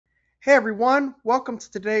Hey everyone, welcome to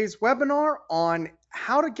today's webinar on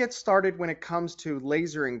how to get started when it comes to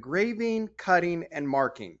laser engraving, cutting, and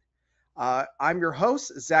marking. I'm your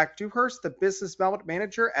host, Zach Dewhurst, the Business Development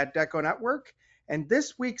Manager at DecoNetwork, and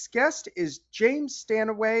this week's guest is James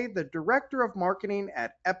Stanaway, the Director of Marketing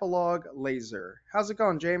at Epilog Laser. How's it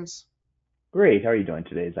going, James? Great. How are you doing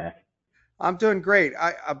today, Zach? I'm doing great.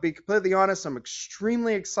 I'll be completely honest. I'm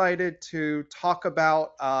extremely excited to talk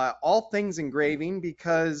about all things engraving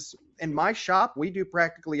because in my shop, we do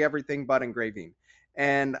practically everything but engraving.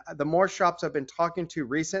 And the more shops I've been talking to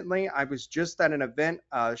recently, I was just at an event,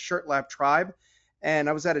 Shirt Lab Tribe, and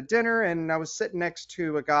I was at a dinner and I was sitting next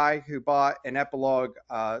to a guy who bought an Epilog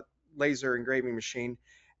laser engraving machine.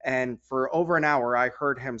 And for over an hour, I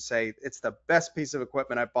heard him say, it's the best piece of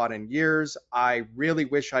equipment I've bought in years. I really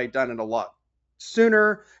wish I had done it a lot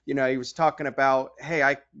sooner. He was talking about, hey,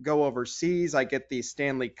 I go overseas, I get these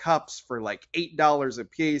Stanley cups for like $8 a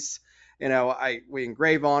piece. We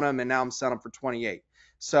engrave on them and now I'm selling them for 28.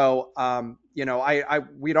 So,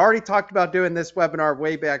 we'd already talked about doing this webinar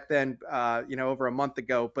way back then, over a month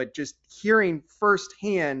ago, but just hearing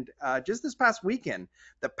firsthand, just this past weekend,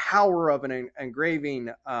 the power of an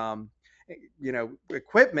engraving,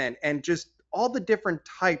 equipment and just all the different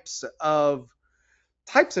types of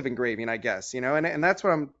engraving, I guess, and that's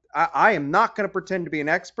what I am not going to pretend to be an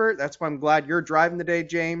expert. That's why I'm glad you're driving the day,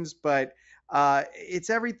 James. But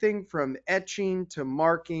it's everything from etching to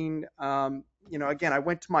marking. Again, I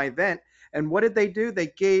went to my event, and what did they do? They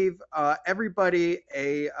gave everybody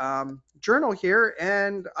a journal here,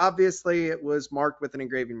 and obviously it was marked with an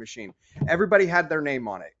engraving machine. Everybody had their name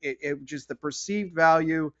on it. It just the perceived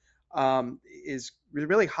value is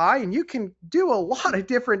really high, and you can do a lot of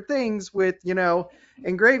different things with,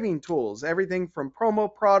 engraving tools, everything from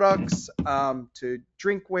promo products to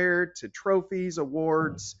drinkware to trophies,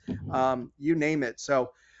 awards, you name it.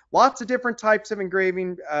 So lots of different types of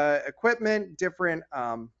engraving equipment, different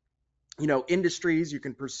industries you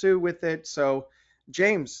can pursue with it. So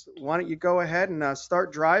James, why don't you go ahead and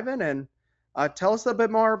start driving and tell us a bit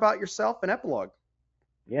more about yourself and Epilog.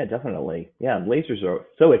 Yeah, definitely. Yeah, lasers are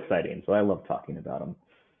so exciting, so I love talking about them.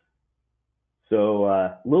 So,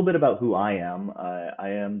 a little bit about who I am. I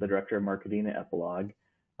am the director of marketing at Epilog.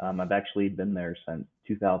 I've actually been there since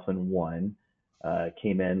 2001.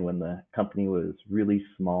 Came in when the company was really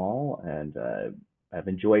small, and I've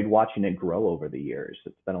enjoyed watching it grow over the years.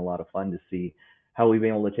 It's been a lot of fun to see how we've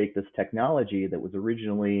been able to take this technology that was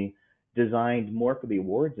originally designed more for the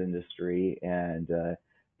awards industry and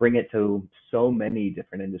bring it to so many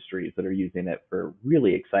different industries that are using it for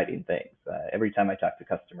really exciting things. Every time I talk to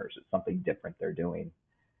customers, it's something different they're doing.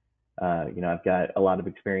 I've got a lot of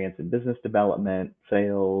experience in business development,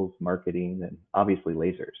 sales, marketing, and obviously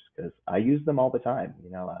lasers because I use them all the time.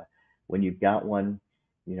 When you've got one,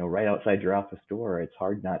 right outside your office door, it's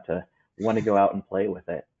hard not to want to go out and play with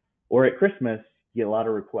it. Or at Christmas, you get a lot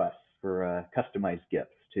of requests for customized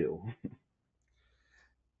gifts too.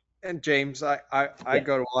 And James, I Yeah.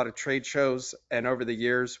 go to a lot of trade shows, and over the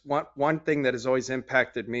years, one thing that has always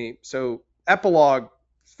impacted me. So Epilog,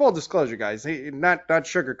 full disclosure, guys, not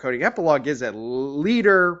sugarcoating. Epilog is a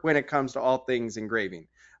leader when it comes to all things engraving.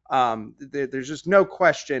 There's just no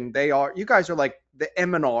question. You guys are like the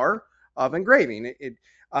M&R of engraving.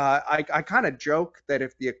 I kind of joke that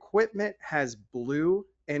if the equipment has blue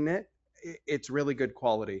in it, it's really good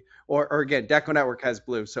quality. Or again, Deco Network has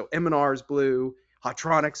blue, so M&R is blue.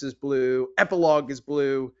 Hotronics is blue. Epilog is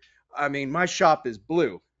blue. I mean, my shop is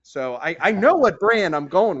blue. So I know what brand I'm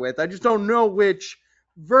going with. I just don't know which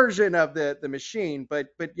version of the machine. But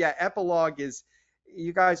yeah, Epilog is,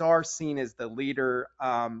 you guys are seen as the leader,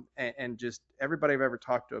 and just everybody I've ever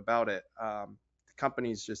talked to about it. The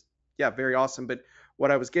company's just, yeah, very awesome. But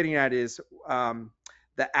what I was getting at is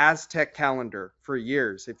the Aztec calendar for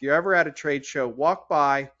years. If you ever at a trade show, walk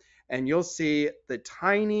by and you'll see the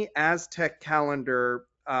tiny Aztec calendar.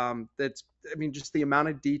 I mean, just the amount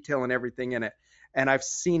of detail and everything in it. And I've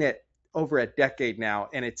seen it over a decade now,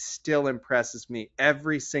 and it still impresses me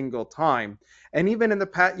every single time. And even in the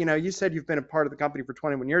past, you said you've been a part of the company for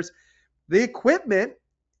 21 years. The equipment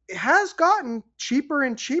has gotten cheaper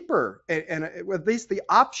and cheaper, and at least the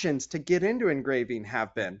options to get into engraving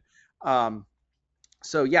have been. Um,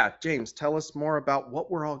 so yeah, James, tell us more about what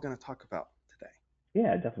we're all going to talk about today.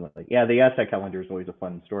 Yeah, definitely. Yeah, the Aztec calendar is always a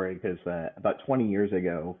fun story because about 20 years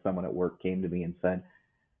ago, someone at work came to me and said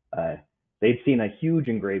uh, they'd seen a huge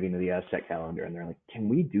engraving of the Aztec calendar, and they're like, "Can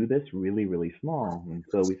we do this really, really small?" And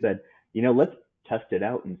so we said, let's test it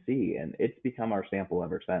out and see. And it's become our sample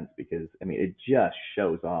ever since because I mean, it just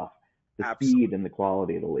shows off the speed Absolutely. and the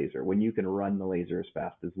quality of the laser. When you can run the laser as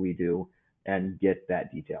fast as we do, and get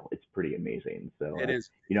that detail. It's pretty amazing. So, It is.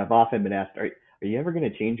 I've often been asked, are you ever going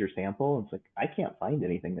to change your sample? And it's like, I can't find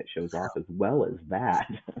anything that shows off as well as that.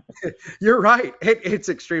 You're right. It's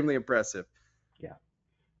extremely impressive. Yeah.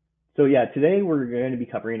 So yeah, today we're going to be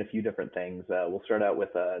covering a few different things. We'll start out with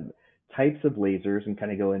types of lasers and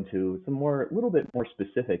kind of go into some more, a little bit more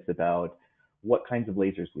specifics about what kinds of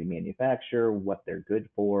lasers we manufacture, what they're good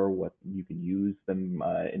for, what you can use them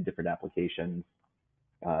in different applications.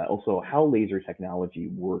 Also, how laser technology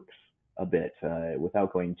works a bit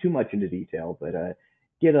without going too much into detail, but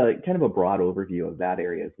get a kind of a broad overview of that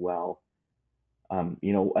area as well.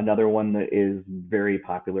 Another one that is very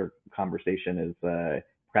popular conversation is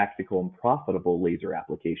practical and profitable laser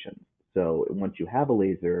applications. So once you have a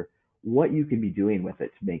laser, what you can be doing with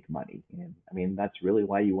it to make money. And I mean, that's really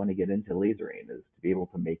why you want to get into lasering, is to be able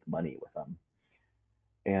to make money with them.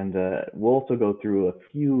 And we'll also go through a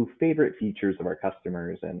few favorite features of our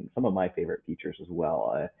customers and some of my favorite features as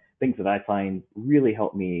well. Things that I find really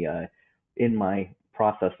help me in my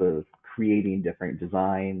process of creating different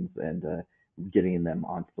designs and getting them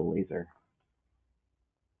onto the laser.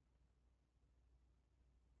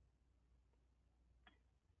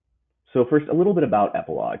 So first, a little bit about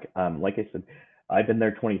Epilog. Like I said, I've been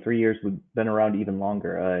there 23 years. We've been around even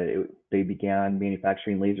longer. They began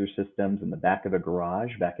manufacturing laser systems in the back of a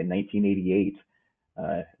garage back in 1988.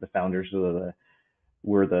 The founders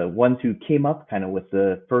were the ones who came up kind of with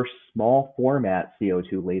the first small format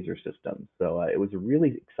CO2 laser system. So it was a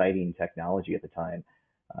really exciting technology at the time.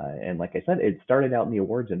 And like I said, it started out in the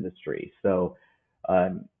awards industry. So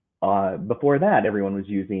um, before that, everyone was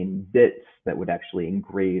using bits that would actually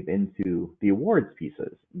engrave into the awards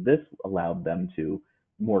pieces. This allowed them to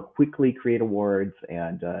more quickly create awards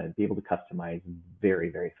and be able to customize very,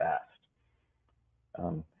 very fast.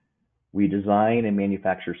 Um, we design and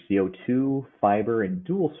manufacture CO2, fiber, and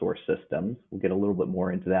dual source systems. We'll get a little bit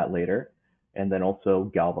more into that later. And then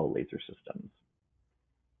also galvo laser systems.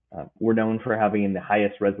 We're known for having the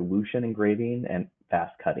highest resolution engraving and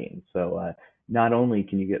fast cutting. So not only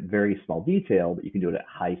can you get very small detail, but you can do it at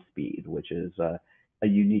high speed, which is a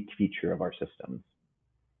unique feature of our systems.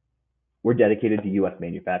 We're dedicated to U.S.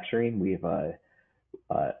 manufacturing.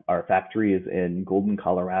 Our factory is in Golden,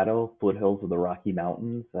 Colorado, foothills of the Rocky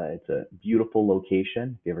Mountains. It's a beautiful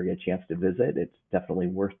location. If you ever get a chance to visit, it's definitely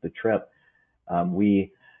worth the trip.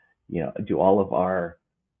 We, do all of our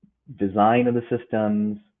design of the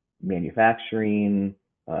systems, manufacturing,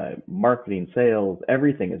 marketing, sales,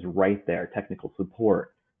 everything is right there, technical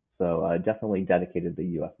support. So definitely dedicated to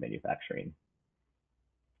U.S. manufacturing.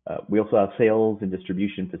 We also have sales and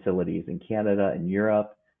distribution facilities in Canada and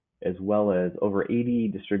Europe, as well as over 80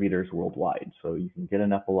 distributors worldwide. So you can get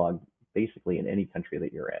an Epilog basically in any country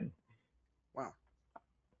that you're in. Wow.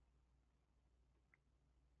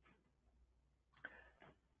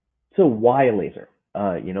 So why a laser?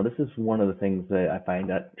 This is one of the things that I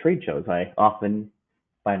find at trade shows. I often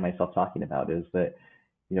find myself talking about is that,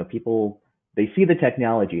 people, they see the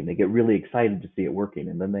technology and they get really excited to see it working.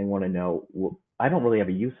 And then they want to know, well, I don't really have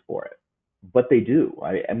a use for it, but they do.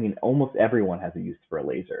 I mean, almost everyone has a use for a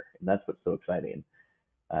laser, and that's what's so exciting.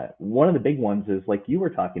 One of the big ones is like you were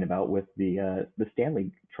talking about with the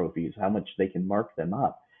Stanley trophies, how much they can mark them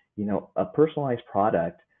up. A personalized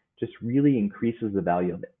product just really increases the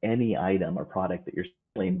value of any item or product that you're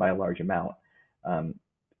selling by a large amount. Um,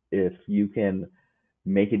 if you can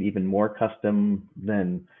make it even more custom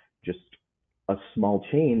than just a small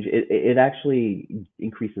change, it actually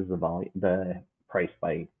increases the price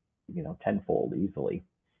by tenfold easily.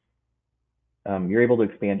 You're able to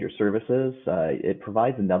expand your services. It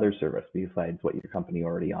provides another service besides what your company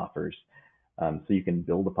already offers. So you can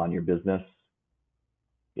build upon your business.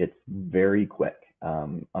 It's very quick.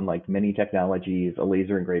 Unlike many technologies, a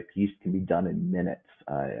laser engraved piece can be done in minutes.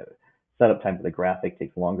 Setup time for the graphic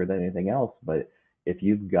takes longer than anything else, but if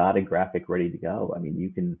you've got a graphic ready to go, I mean,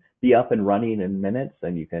 you can be up and running in minutes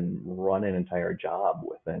and you can run an entire job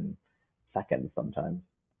within seconds sometimes.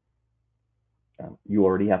 You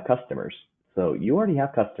already have customers. So you already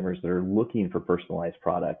have customers that are looking for personalized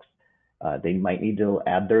products. They might need to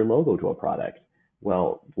add their logo to a product.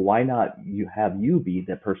 Well, why not you be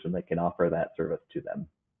the person that can offer that service to them?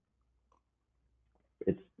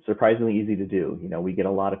 It's surprisingly easy to do. We get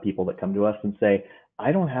a lot of people that come to us and say,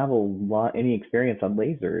 I don't have any experience on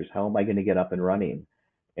lasers. How am I going to get up and running?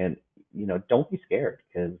 And, don't be scared,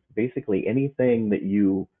 because basically anything that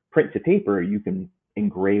you print to paper, you can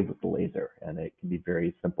engrave with the laser, and it can be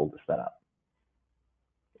very simple to set up.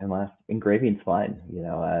 And last, engraving's fun.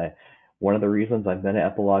 One of the reasons I've been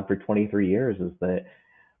at Epilog for 23 years is that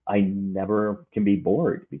I never can be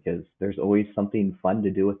bored because there's always something fun to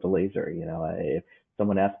do with the laser. If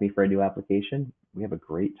someone asks me for a new application, we have a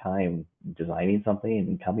great time designing something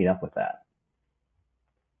and coming up with that.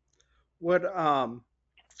 What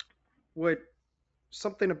what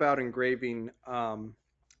something about engraving,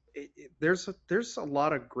 there's a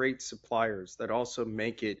lot of great suppliers that also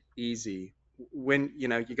make it easy when you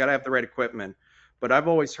got to have the right equipment. But I've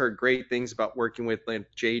always heard great things about working with like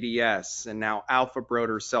JDS, and now Alpha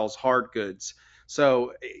Broder sells hard goods.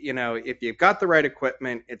 So if you've got the right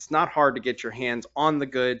equipment, it's not hard to get your hands on the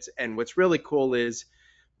goods. And what's really cool is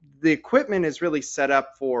the equipment is really set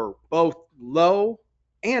up for both low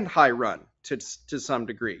and high run to some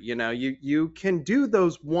degree. You can do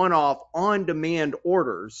those one-off on-demand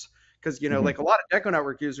orders because Hmm. like a lot of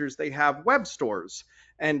DecoNetwork users, they have web stores,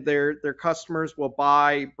 and their customers will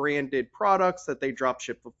buy branded products that they drop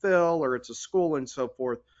ship fulfill, or it's a school and so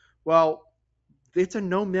forth. Well, it's a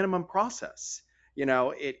no minimum process.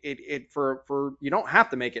 It for you don't have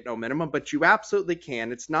to make it no minimum, but you absolutely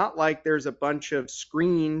can. It's not like there's a bunch of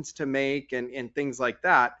screens to make and things like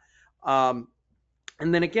that. um,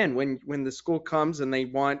 and then again, when the school comes and they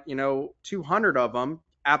want 200 of them,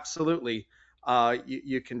 absolutely,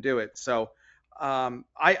 you can do it. So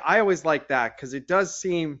I always like that because it does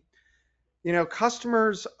seem,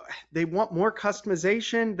 customers, they want more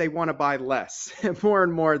customization, they want to buy less more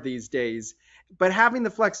and more these days, but having the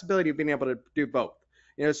flexibility of being able to do both.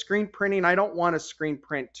 Screen printing, I don't want to screen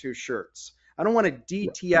print 2 shirts. I don't want to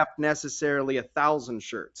Yeah. DTF necessarily 1,000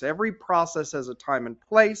 shirts. Every process has a time and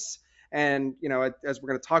place. And as we're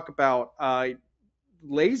going to talk about,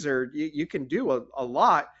 laser, you can do a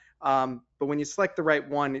lot. But when you select the right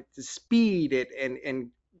one, the speed it and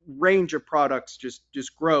range of products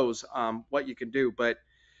just grows, what you can do. But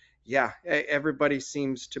yeah, everybody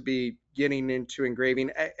seems to be getting into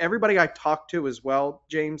engraving. Everybody I talk to as well,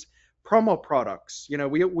 James, promo products.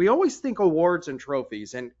 We always think awards and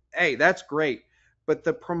trophies, and hey, that's great. But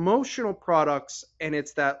the promotional products, and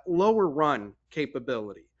it's that lower run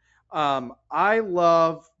capability. I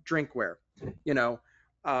love drinkware. You know,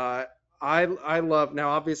 uh, I love, now.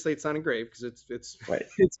 Obviously, it's not engraved because it's Right.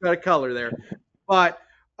 it's got a color there, but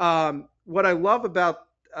what I love about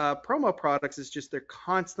promo products is just they're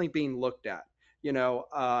constantly being looked at.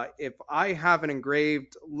 If I have an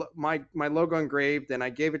engraved, my logo engraved, and I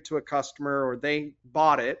gave it to a customer or they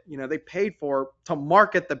bought it, they paid for to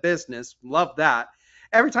market the business. Love that.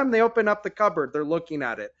 Every time they open up the cupboard, they're looking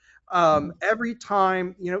at it. Hmm. Every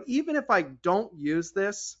time, even if I don't use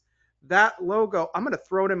this, that logo, I'm going to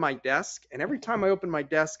throw it in my desk. And every time I open my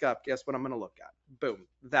desk up, guess what I'm going to look at? Boom,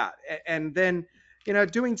 that. And then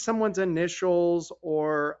doing someone's initials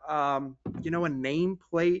or a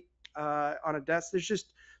nameplate on a desk. There's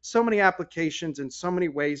just so many applications and so many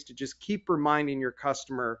ways to just keep reminding your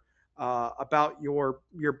customer about your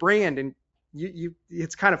brand. And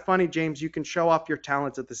it's kind of funny, James. You can show off your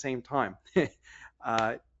talents at the same time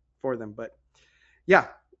uh, for them. But yeah,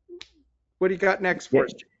 what do you got next Yeah. for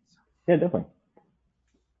us, James? Yeah, definitely.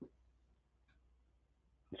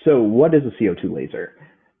 So, what is a CO2 laser?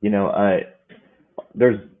 You know,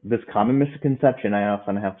 there's this common misconception I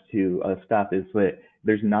often have to stop is that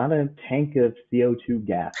there's not a tank of CO2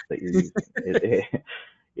 gas that you're using.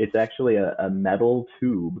 It's actually a metal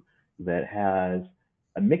tube that has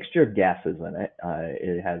a mixture of gases in it.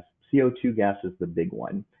 It has CO2 gas is the big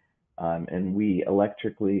one, and we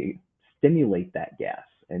electrically stimulate that gas,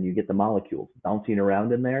 and you get the molecules bouncing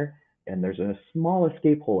around in there. And there's a small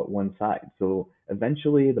escape hole at one side. So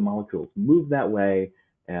eventually the molecules move that way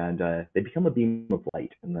and they become a beam of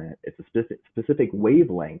light. And it's a specific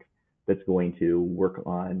wavelength that's going to work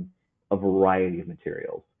on a variety of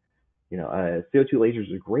materials. CO2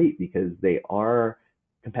 lasers are great because they are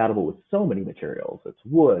compatible with so many materials. It's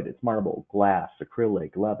wood, it's marble, glass,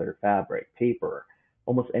 acrylic, leather, fabric, paper,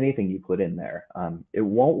 almost anything you put in there. It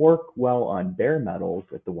won't work well on bare metals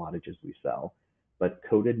at the wattages we sell, but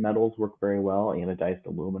coated metals work very well, anodized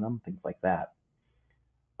aluminum, things like that.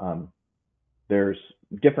 Um, there's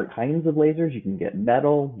different kinds of lasers. You can get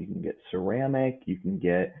metal, you can get ceramic, you can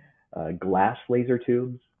get glass laser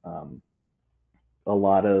tubes. A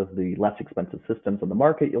lot of the less expensive systems on the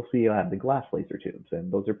market, you'll see you have the glass laser tubes,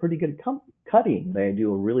 and those are pretty good at cutting. They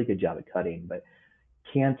do a really good job at cutting, but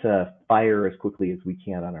can't fire as quickly as we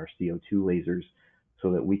can on our CO2 lasers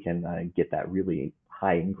so that we can get that really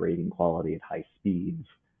high engraving quality at high speeds.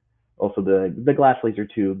 Also, the glass laser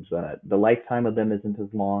tubes, the lifetime of them isn't as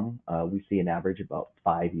long. We see an average about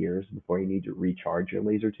 5 years before you need to recharge your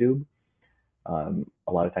laser tube.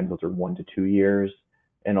 A lot of times those are 1 to 2 years,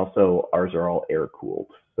 and also ours are all air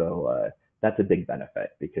cooled, so that's a big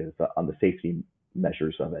benefit because on the safety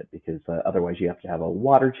measures of it, because otherwise you have to have a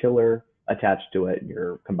water chiller attached to it, and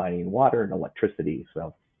you're combining water and electricity.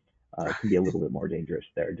 So it can be a little bit more dangerous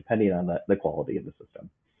there, depending on the quality of the system.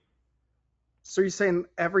 So you're saying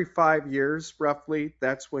every 5 years, roughly,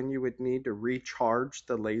 that's when you would need to recharge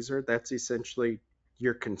the laser? That's essentially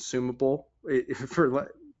your consumable,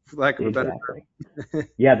 for lack of a better Exactly. term.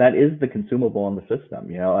 Yeah, that is the consumable on the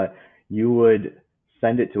system. You would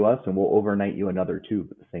send it to us, and we'll overnight you another tube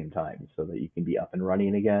at the same time, so that you can be up and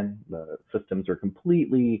running again. The systems are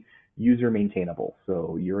completely user maintainable,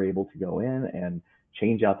 so you're able to go in and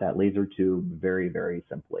change out that laser tube very, very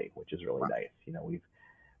simply, which is really nice.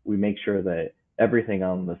 We make sure that everything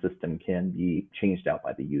on the system can be changed out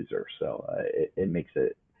by the user, so it makes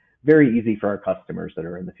it very easy for our customers that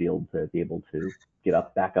are in the field to be able to get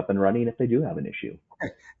back up and running if they do have an issue.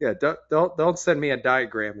 Yeah, don't send me a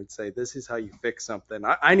diagram and say this is how you fix something.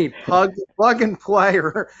 I need plug and play,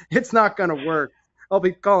 or it's not going to work. I'll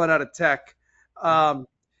be calling out of tech. Um,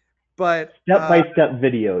 but Step by step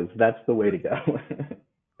videos, that's the way to go.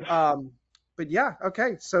 um, but yeah,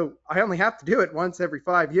 okay. So I only have to do it once every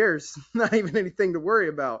 5 years. Not even anything to worry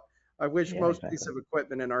about. I wish Yeah, most piece exactly. of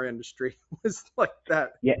equipment in our industry was like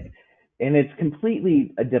that. Yeah, and it's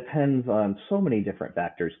completely depends on so many different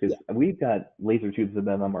factors, because Yeah. we've got laser tubes that have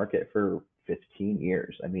been on the market for 15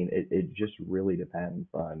 years. I mean, it just really depends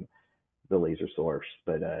on the laser source,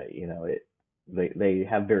 but they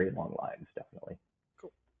have very long lives, definitely.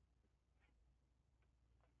 Cool.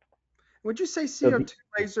 Would you say So the CO2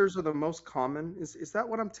 lasers are the most common? Is that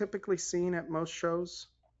what I'm typically seeing at most shows?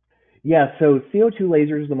 Yeah, so CO2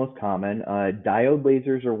 lasers is the most common. Diode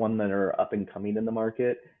lasers are one that are up and coming in the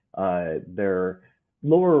market. They're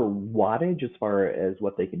lower wattage as far as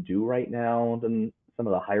what they can do right now than some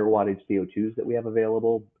of the higher wattage CO2s that we have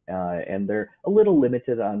available. And they're a little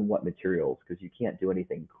limited on what materials, because you can't do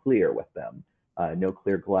anything clear with them. No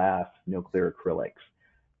clear glass, no clear acrylics.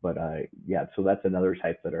 But yeah, so that's another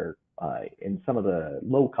type that are in some of the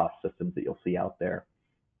low cost systems that you'll see out there.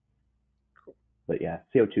 But yeah,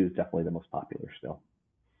 CO2 is definitely the most popular still.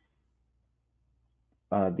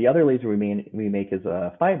 The other laser we make is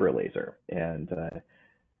a fiber laser, and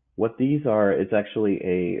what these are, it's actually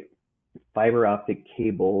a fiber optic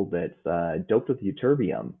cable that's doped with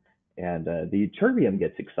ytterbium, and the ytterbium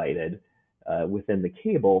gets excited within the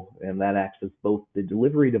cable, and that acts as both the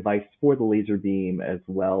delivery device for the laser beam as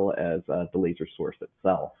well as the laser source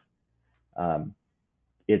itself. Um,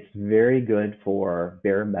 it's very good for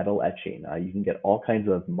bare metal etching. You can get all kinds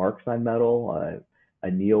of marks on metal,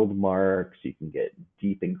 annealed marks. You can get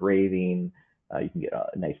deep engraving. You can get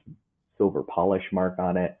a nice silver polish mark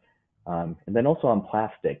on it. And then also on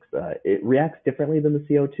plastics, it reacts differently than the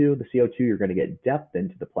CO2. The CO2, you're going to get depth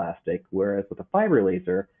into the plastic, whereas with a fiber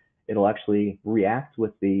laser, it'll actually react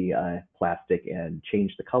with the plastic and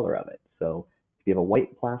change the color of it. So if you have a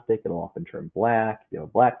white plastic, it'll often turn black. If you have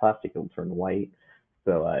a black plastic, it'll turn white.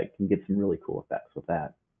 So it can get some really cool effects with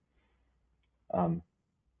that. Um,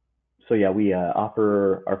 so yeah, we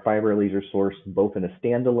offer our fiber laser source both in a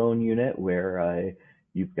standalone unit where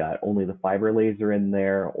you've got only the fiber laser in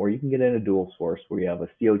there, or you can get in a dual source where you have a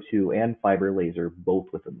CO2 and fiber laser both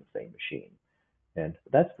within the same machine. And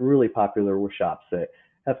that's really popular with shops that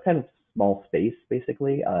have kind of small space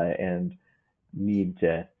basically and need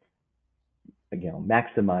to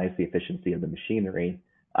maximize the efficiency of the machinery.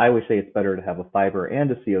 I always say it's better to have a fiber and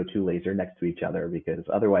a CO2 laser next to each other, because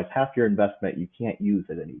otherwise half your investment you can't use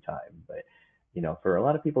at any time. But for a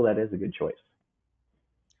lot of people that is a good choice.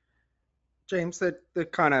 James, that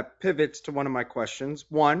kind of pivots to one of my questions.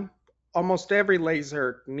 One, almost every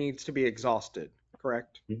laser needs to be exhausted,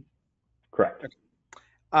 correct? Mhm. Correct. Okay.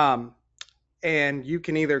 Um, and you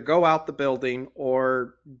can either go out the building,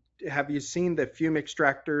 or have you seen the fume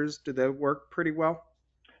extractors? Do they work pretty well?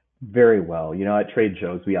 Very well. At trade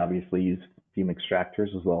shows, we obviously use fume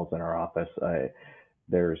extractors as well as in our office.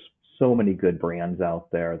 There's so many good brands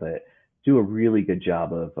out there that do a really good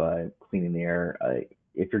job of cleaning the air.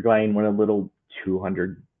 If you're buying one of the little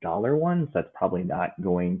 $200 ones, that's probably not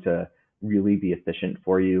going to really be efficient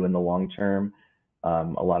for you in the long term. A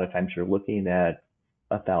lot of times you're looking at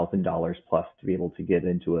 $1,000 plus to be able to get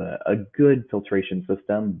into a good filtration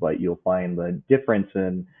system, but you'll find the difference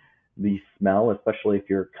in the smell, especially if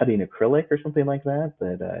you're cutting acrylic or something like that,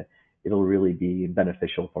 that it'll really be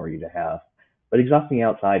beneficial for you to have. But exhausting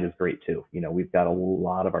outside is great too. We've got a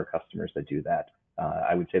lot of our customers that do that.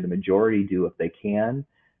 I would say the majority do if they can.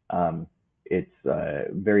 It's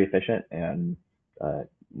very efficient and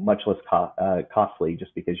much less costly,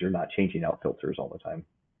 just because you're not changing out filters all the time.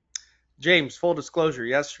 James, full disclosure,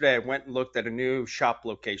 yesterday I went and looked at a new shop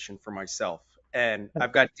location for myself. And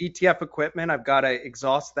I've got DTF equipment. I've got to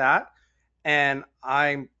exhaust that. And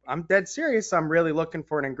I'm dead serious. I'm really looking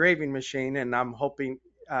for an engraving machine, and I'm hoping.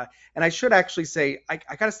 And I should actually say I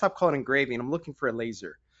got to stop calling engraving. I'm looking for a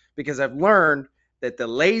laser because I've learned that the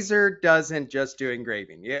laser doesn't just do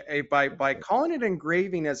engraving. Yeah, by calling it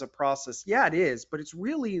engraving as a process, yeah, it is, but it's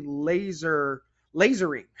really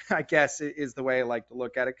lasering, I guess is the way I like to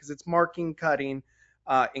look at it because it's marking, cutting,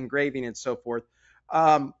 engraving, and so forth.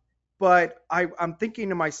 Um, but I'm thinking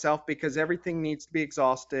to myself because everything needs to be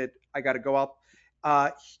exhausted. I got to go out.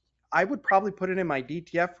 Uh, I would probably put it in my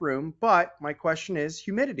DTF room, but my question is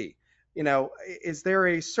humidity. Is there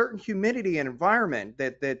a certain humidity and environment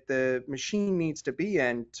that the machine needs to be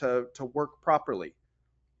in to work properly?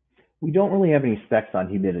 We don't really have any specs on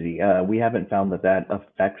humidity. We haven't found that that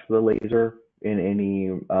affects the laser in any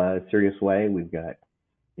serious way. We've got,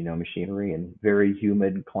 machinery in very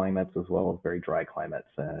humid climates as well as very dry climates,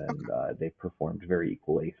 and they've performed very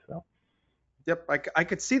equally. So Yep, I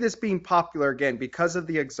could see this being popular again because of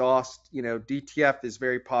the exhaust. DTF is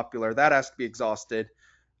very popular. That has to be exhausted.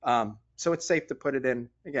 So it's safe to put it in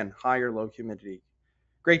again, high or low humidity.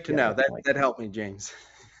 Great to yeah, know. That definitely. that helped me, James.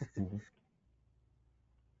 Mhm.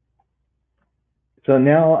 So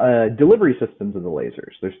now, delivery systems of the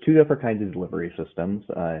lasers. There's two different kinds of delivery systems.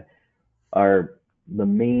 Our The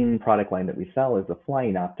main product line that we sell is a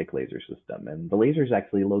flying optic laser system, and the laser is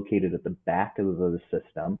actually located at the back of the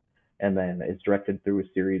system, and then is directed through a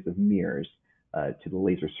series of mirrors to the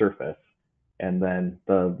laser surface, and then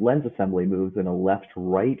the lens assembly moves in a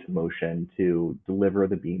left-right motion to deliver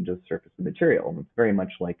the beam to the surface of the material. And it's very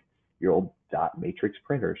much like your old dot matrix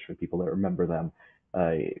printers for people that remember them,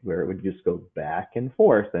 where it would just go back and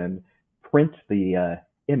forth and print the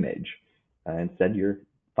image. Instead, you're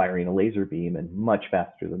firing a laser beam and much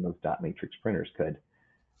faster than those dot matrix printers could.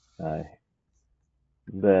 Uh,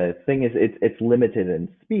 the thing is, it's limited in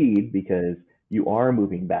speed because you are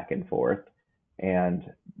moving back and forth,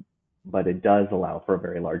 and but it does allow for a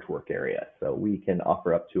very large work area. So we can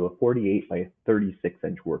offer up to a 48 by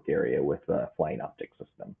 36-inch work area with a flying optic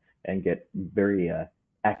system and get very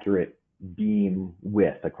accurate beam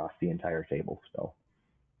width across the entire table still.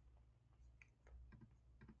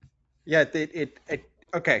 Yeah,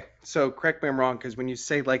 okay. So correct me if I'm wrong, because when you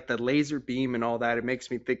say like the laser beam and all that, it makes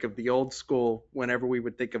me think of the old school whenever we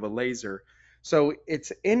would think of a laser. So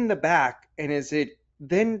it's in the back, and is it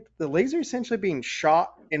then the laser essentially being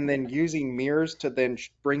shot and then using mirrors to then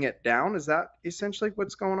bring it down? Is that essentially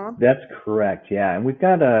what's going on? That's correct, yeah. And we've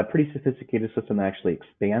got a pretty sophisticated system that actually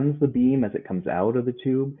expands the beam as it comes out of the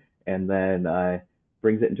tube and then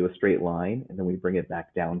brings it into a straight line, and then we bring it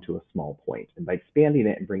back down to a small point. And by expanding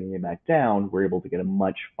it and bringing it back down, we're able to get a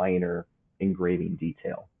much finer engraving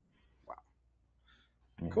detail. Wow,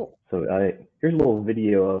 Yeah. cool. So here's a little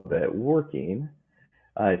video of it working.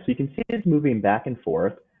 So you can see it's moving back and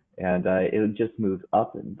forth, and it just moves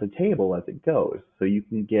up the table as it goes. So you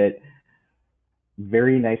can get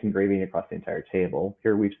very nice engraving across the entire table.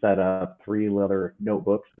 Here we've set up 3 leather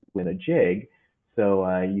notebooks with a jig, so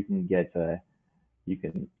you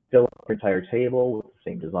can fill up your entire table with the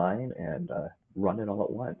same design and run it all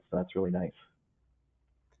at once. So that's really nice.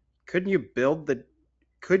 Couldn't you build the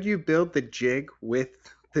could you build the jig with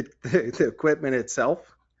the equipment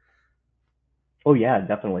itself? Oh yeah,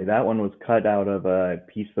 definitely. That one was cut out of a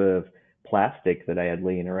piece of plastic that I had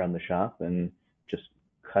laying around the shop, and just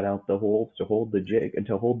cut out the holes to hold the jig and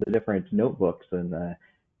to hold the different notebooks, and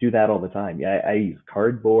do that all the time. Yeah, I use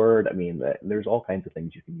cardboard. I mean, there's all kinds of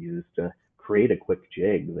things you can use to create a quick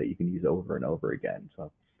jig that you can use over and over again.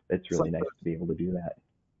 So it's It's really like nice to be able to do that.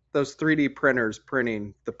 those 3D printers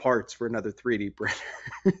printing the parts for another 3D printer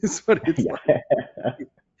is what it's like.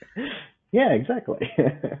 Yeah. Yeah, exactly.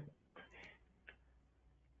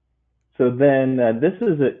 So then this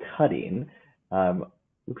is it cutting. Um,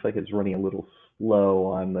 Looks like it's running a little slow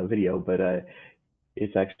on the video, but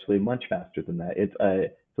it's actually much faster than that.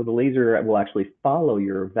 So the laser will actually follow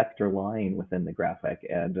your vector line within the graphic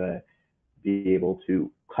and be able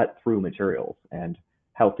to cut through materials. And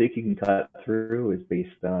how thick you can cut through is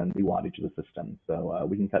based on the wattage of the system. So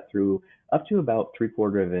we can cut through up to about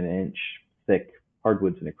 3/4 of an inch thick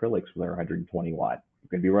hardwoods and acrylics with our 120 watt. You're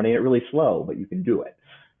going to be running it really slow, but you can do it.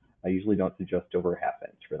 I usually don't suggest over a half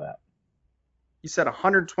inch for that. You said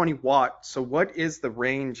 120 watts. So what is the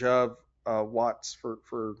range of watts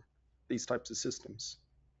for these types of systems?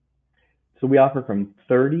 So we offer from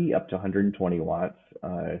 30 up to 120 watts.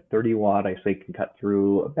 30 watt, I say, can cut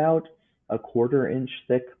through about a 1/4 inch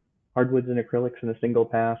thick hardwoods and acrylics in a single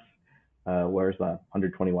pass. Whereas the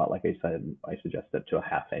 120 watt, like I said, I suggest up to a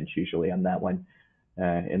half inch usually on that one.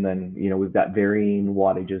 And then, we've got varying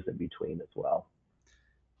wattages in between as well.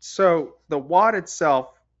 So the watt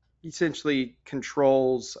itself essentially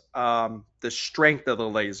controls the strength of the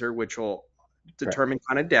laser, which will Correct. determine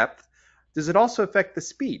kind of depth. Does it also affect the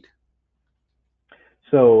speed?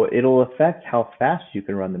 So it'll affect how fast you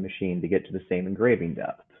can run the machine to get to the same engraving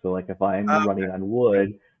depth. So like if I'm Okay, running on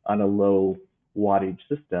wood on a low wattage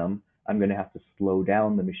system, I'm going to have to slow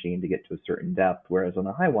down the machine to get to a certain depth. Whereas on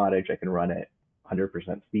a high wattage, I can run at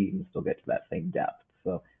 100% speed and still get to that same depth.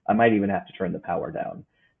 So I might even have to turn the power down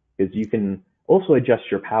because you can also adjust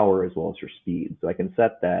your power as well as your speed. So I can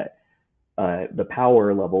set that the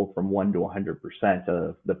power level from 1 to 100%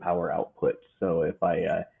 of the power output. So if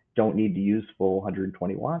I don't need to use full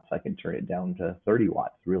 120 watts, I can turn it down to 30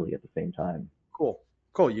 watts really at the same time. cool,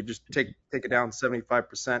 cool. You just take it down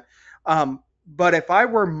 75%. But if I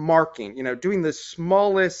were marking, doing the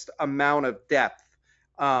smallest amount of depth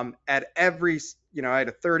at every, I had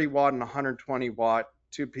a 30 watt and 120 watt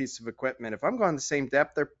two piece of equipment. If I'm going the same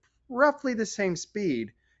depth, they're roughly the same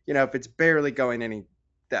speed. If it's barely going any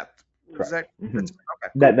depth. Is Correct. that that's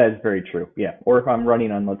okay? That Cool. is very true. Yeah. Or if I'm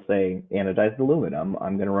running on, let's say, anodized aluminum,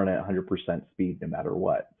 I'm going to run at 100% speed no matter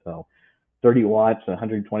what. So 30 watts and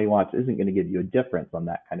 120 watts isn't going to give you a difference on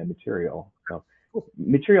that kind of material. So Cool.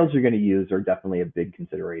 materials you're going to use are definitely a big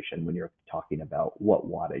consideration when you're talking about what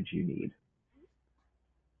wattage you need.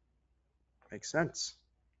 Makes sense.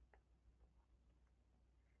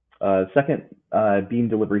 Second beam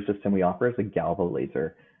delivery system we offer is a galvo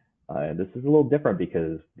laser. This is a little different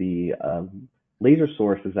because the laser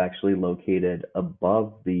source is actually located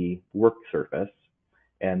above the work surface,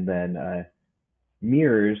 and then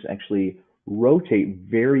mirrors actually rotate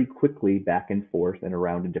very quickly back and forth and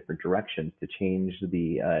around in different directions to change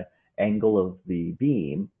the angle of the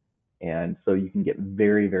beam. And so you can get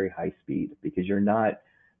very, very high speed because you're not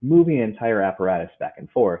moving an entire apparatus back and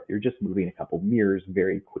forth. You're just moving a couple mirrors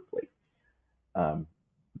very quickly. Um,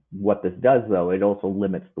 what this does, though, it also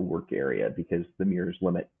limits the work area because the mirrors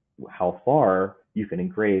limit how far you can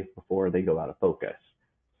engrave before they go out of focus.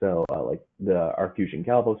 So, like our Fusion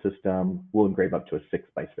Galvo system will engrave up to a 6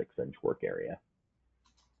 by 6 inch work area.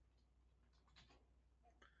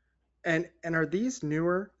 And are these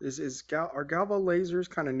newer? Are Galvo lasers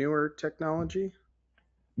kind of newer technology?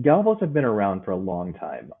 Galvos have been around for a long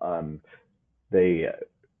time. They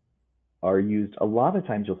are used a lot of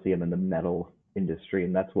times. You'll see them in the metal industry,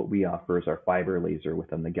 and that's what we offer is our fiber laser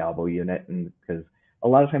within the Galvo unit. And because a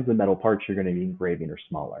lot of times the metal parts you're going to be engraving are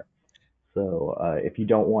smaller. So if you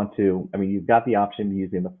don't want to, I mean, you've got the option of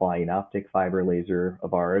using the flying optic fiber laser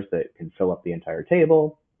of ours that can fill up the entire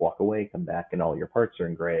table, walk away, come back, and all your parts are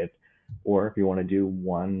engraved. Or if you want to do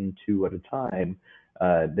one, two at a time,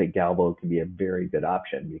 the Galvo can be a very good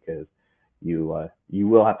option because you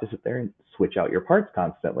will have to sit there and switch out your parts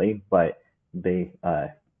constantly, but they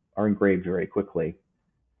are engraved very quickly.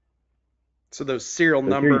 So those serial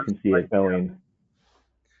So here you numbers, can see like, it going.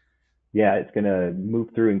 Yeah, it's going to move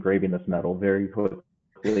through engraving this metal very quickly.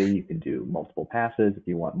 You can do multiple passes if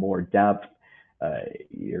you want more depth.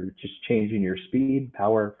 You're just changing your speed,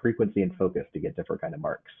 power, frequency, and focus to get different kind of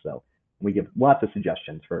marks. So we give lots of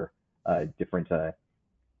suggestions for different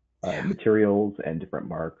yeah, materials and different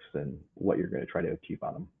marks and what you're going to try to achieve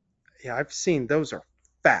on them. yeah, I've seen those are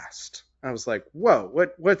fast. I was like, whoa,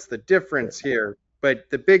 what's the difference here? But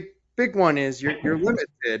the big one is you're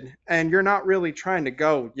limited and you're not really trying to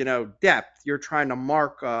go, depth. You're trying to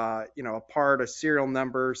mark a part, a serial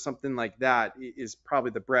number, something like that is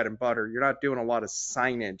probably the bread and butter. You're not doing a lot of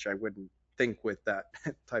signage, I wouldn't think, with that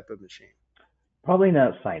type of machine. Probably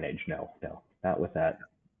not signage, no, no, not with that,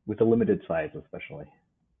 with a limited size especially.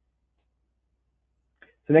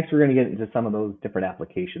 So next we're going to get into some of those different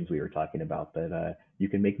applications we were talking about that you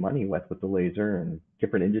can make money with the laser and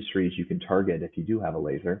different industries you can target if you do have a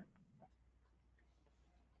laser.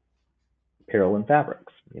 Apparel and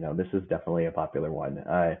fabrics. This is definitely a popular one.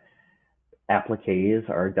 Appliques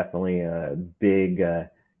are definitely a big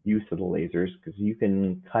use of the lasers because you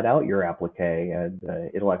can cut out your applique and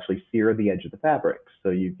it'll actually sear the edge of the fabric. So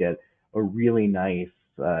you get a really nice,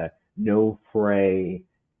 no fray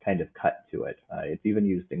kind of cut to it. It's even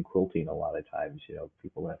used in quilting a lot of times.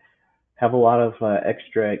 People that have a lot of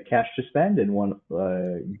extra cash to spend and want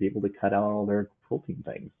to be able to cut out all their quilting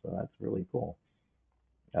things. So that's really cool.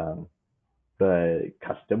 Um, the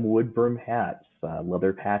custom wood broom hats,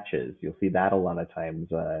 leather patches. You'll see that a lot of times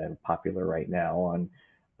popular right now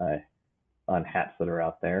uh, on hats that are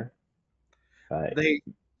out there. Uh, They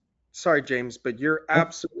Sorry, James, but you're oh,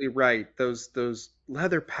 absolutely right. Those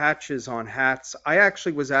leather patches on hats. I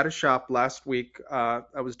actually was at a shop last week.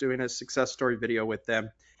 I was doing a success story video with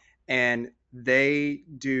them, and they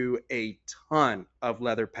do a ton of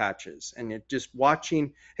leather patches. And it just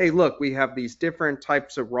watching, hey, look, we have these different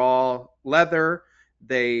types of raw leather.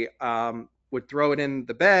 They would throw it in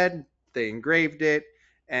the bed, they engraved it,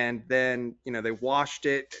 and then they washed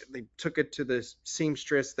it, they took it to the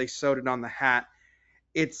seamstress, they sewed it on the hat.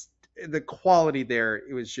 It's the quality there,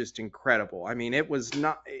 it was just incredible. I mean,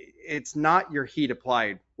 it's not your heat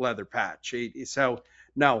applied leather patch. So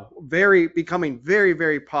no, very becoming very,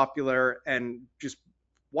 very popular, and just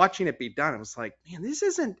watching it be done, I was like, man, this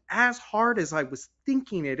isn't as hard as I was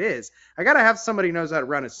thinking it is. I got to have somebody who knows how to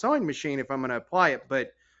run a sewing machine if I'm going to apply it,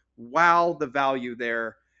 but wow, the value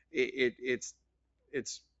there, it's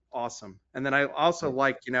awesome. And then I also Yeah,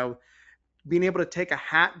 like, being able to take a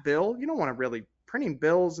hat bill. You don't want to really printing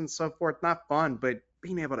bills and so forth, not fun, but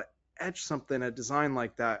being able to etch something, a design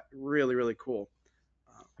like that, really, really cool.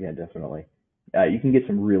 yeah, definitely. You can get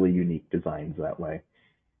some really unique designs that way.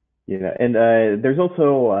 And there's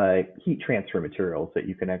also heat transfer materials that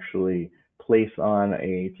you can actually place on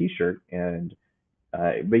a t-shirt, and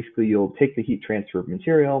basically you'll take the heat transfer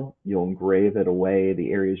material, you'll engrave it away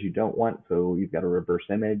the areas you don't want, so you've got a reverse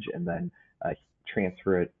image, and then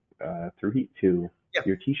transfer it through heat to Yeah.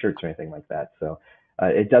 your t-shirts or anything like that. So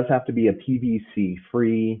it does have to be a PVC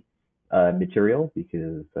free material,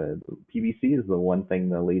 because PVC is the one thing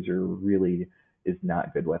the laser really is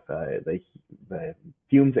not good with. The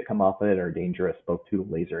fumes that come off it are dangerous both to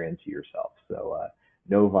the laser and to yourself. So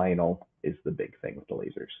no vinyl is the big thing with the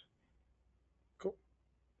lasers. Cool.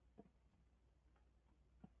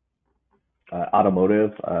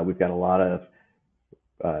 Automotive, we've got a lot of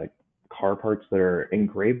uh, car parts that are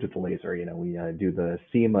engraved with the laser. We do the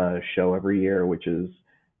SEMA show every year, which is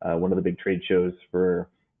one of the big trade shows for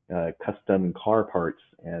custom car parts,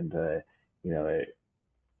 and you know,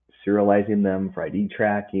 serializing them for ID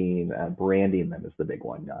tracking, branding them is the big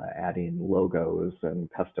one. Adding logos and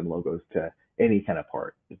custom logos to any kind of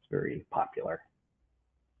part. It's very popular.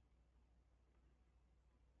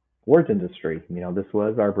 Sports industry, this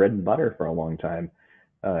was our bread and butter for a long time.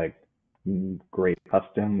 Uh, Great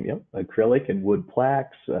custom, acrylic and wood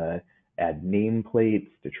plaques. Add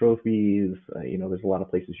nameplates to trophies. There's a lot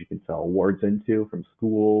of places you can sell awards into, from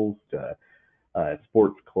schools to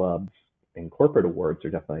sports clubs, and corporate awards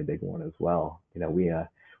are definitely a big one as well.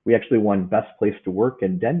 We actually won Best Place to Work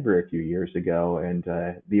in Denver a few years ago, and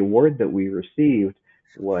the award that we received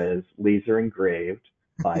was laser engraved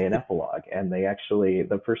by an Epilog, and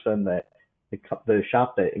the person that the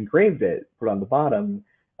shop that engraved it put on the bottom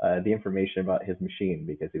the information about his machine,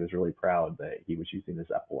 because he was really proud that he was using this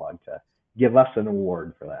Epilog to give us an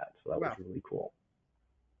award for that. So that was Wow. really cool.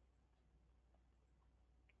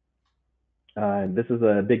 This is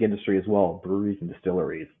a big industry as well, breweries and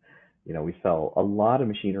distilleries. We sell a lot of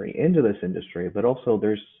machinery into this industry, but also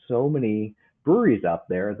there's so many breweries out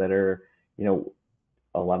there that are, you know,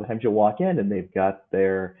 a lot of times you'll walk in and they've got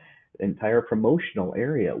their entire promotional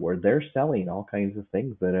area where they're selling all kinds of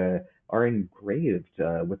things that are engraved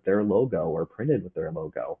with their logo or printed with their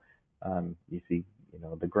logo. You see,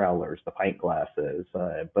 the growlers, the pint glasses,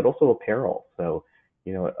 but also apparel. So,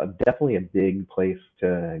 definitely a big place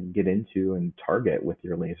to get into and target with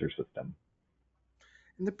your laser system.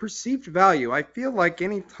 And the perceived value, I feel like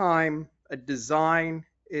anytime a design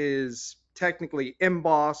is technically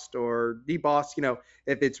embossed or debossed,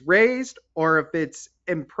 if it's raised or if it's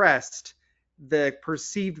impressed, the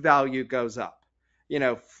perceived value goes up.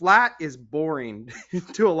 Flat is boring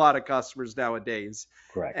to a lot of customers nowadays.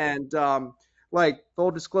 Correct. And like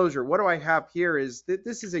full disclosure, what do I have here is that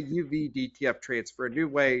this is a UV DTF transfer, a new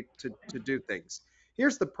way to do things.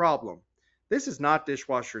 Here's the problem. This is not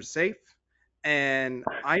dishwasher safe. And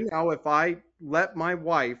I know if I let my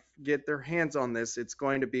wife get their hands on this, it's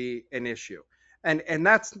going to be an issue. And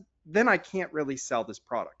that's then I can't really sell this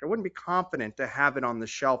product. I wouldn't be confident to have it on the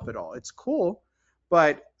shelf at all. It's cool,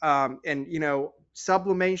 but and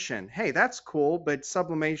sublimation. Hey, that's cool, but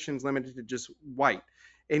sublimation's limited to just white.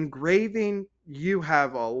 Engraving, you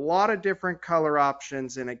have a lot of different color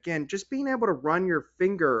options, and again, just being able to run your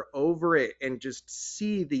finger over it and just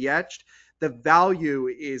see the etched, the value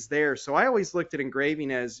is there. So I always looked at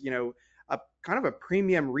engraving as, a kind of a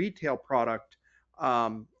premium retail product,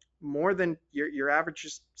 more than your average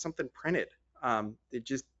just something printed. It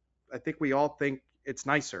just, I think we all think it's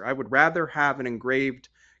nicer. I would rather have an engraved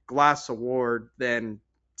glass award than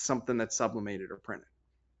something that's sublimated or printed.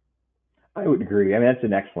 I would agree. I mean, that's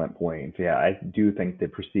an excellent point. Yeah, I do think the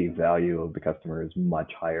perceived value of the customer is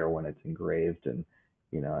much higher when it's engraved. And,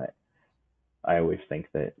 you know, I always think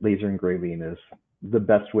that laser engraving is the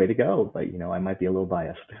best way to go, but, I might be a little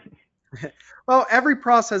biased. Well, every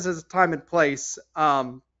process has a time and place.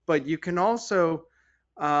 but you can also,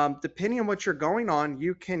 depending on what you're going on,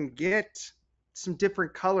 you can get some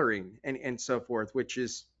different coloring and so forth, which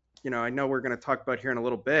is, I know we're going to talk about here in a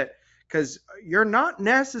little bit, because you're not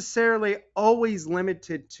necessarily always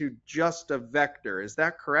limited to just a vector. Is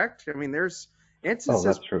that correct? I mean, there's Oh, instances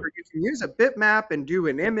that's true. where you can use a bitmap and do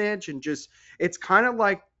an image and just, it's kind of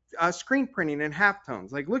like screen printing in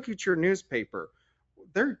halftones. Like, look at your newspaper.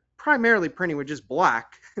 They're primarily printing with just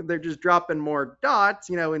black. They're just dropping more dots,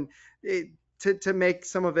 and it, to make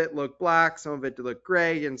some of it look black, some of it to look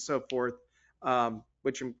gray, and so forth.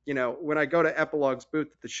 Which, when I go to Epilog's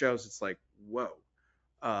booth at the shows, it's like, whoa,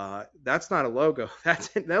 that's not a logo.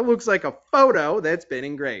 That looks like a photo that's been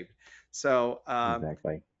engraved. So,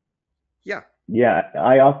 Exactly. yeah. Yeah,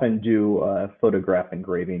 I often do photograph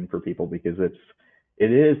engraving for people because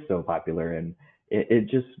it is so popular, and it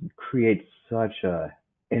just creates such a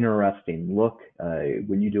interesting look.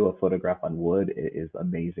 When you do a photograph on wood, it is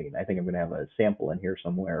amazing. I think I'm going to have a sample in here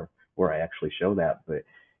somewhere where I actually show that, but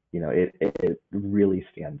it really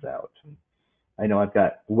stands out. I know I've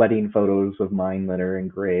got wedding photos of mine that are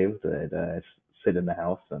engraved that sit in the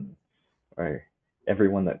house, and or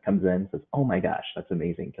everyone that comes in says, "Oh my gosh, that's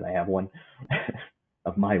amazing! Can I have one?"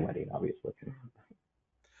 Of my wedding, obviously.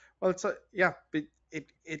 Well, yeah.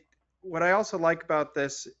 It what I also like about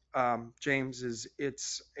this, James, is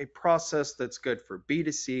it's a process that's good for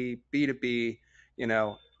B2C, B2B. You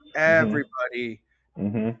know, Mhm. everybody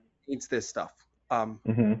Mhm. needs this stuff. Um,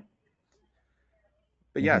 Mhm.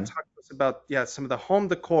 but yeah, Mhm. talk to us about, some of the home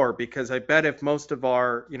decor, because I bet if most of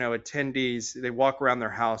our attendees, they walk around their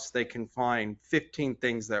house, they can find 15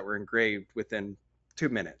 things that were engraved within 2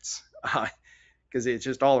 minutes, because it's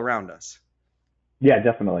just all around us. Yeah,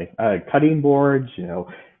 definitely. Cutting boards,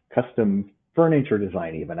 custom furniture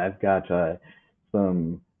design. Even I've got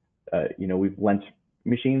some. We've lent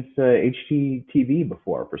machines to HGTV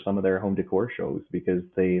before for some of their home decor shows because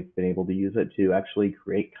they've been able to use it to actually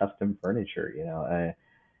create custom furniture.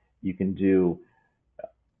 You can do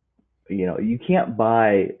you can't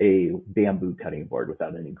buy a bamboo cutting board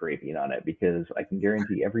without an engraving on it because I can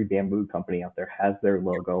guarantee every bamboo company out there has their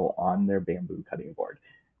logo on their bamboo cutting board.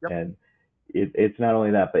 Yep. And it's not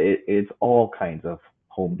only that, but it's all kinds of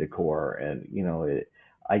home decor. And,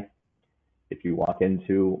 I, if you walk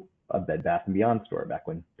into a Bed Bath and Beyond store back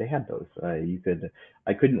when they had those,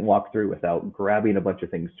 I couldn't walk through without grabbing a bunch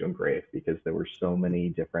of things to engrave because there were so many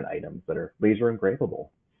different items that are laser engravable.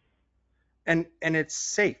 And it's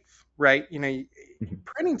safe, right?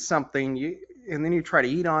 Printing something, and then you try to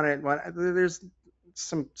eat on it. There's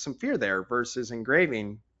some fear there versus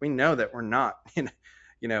engraving. We know that we're not,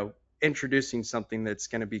 you know, introducing something that's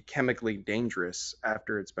going to be chemically dangerous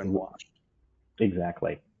after it's been washed.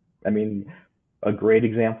 Exactly. I mean, a great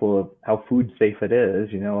example of how food safe it is,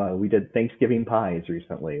 we did Thanksgiving pies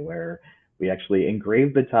recently where we actually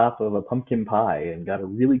engraved the top of a pumpkin pie and got a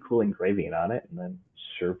really cool engraving on it and then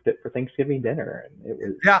served it for Thanksgiving dinner. And it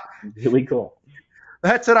was Yeah, really cool.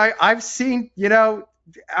 that's what I've seen.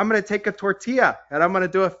 I'm going to take a tortilla and I'm going to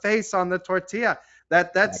do a face on the tortilla.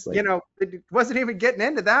 That's Exactly. it wasn't even getting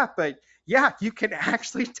into that, but yeah, you can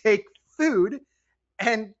actually take food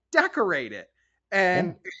and decorate it. Yeah,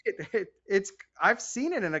 And it's I've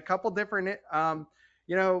seen it in a couple different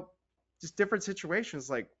you know just different situations.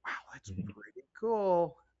 Like, wow, that's mhm, pretty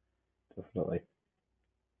cool. definitely.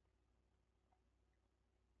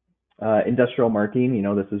 Industrial marking,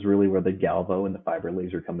 this is really where the galvo and the fiber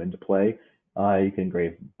laser come into play. You can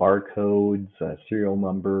engrave barcodes, serial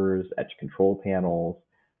numbers, etch control panels.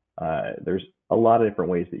 There's a lot of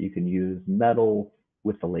different ways that you can use metal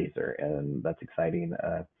with the laser, and that's exciting.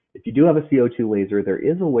 If you do have a CO2 laser, there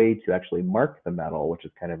is a way to actually mark the metal, which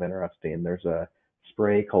is kind of interesting. There's a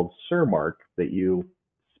spray called Surmark that you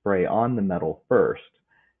spray on the metal first,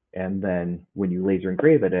 and then when you laser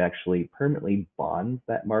engrave it, it actually permanently bonds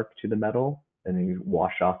that mark to the metal, and then you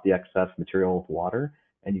wash off the excess material with water,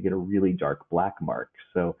 and you get a really dark black mark.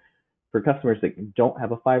 So for customers that don't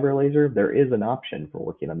have a fiber laser, there is an option for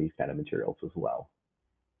working on these kind of materials as well.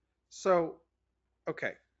 So,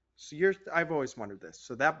 okay. So I've always wondered this.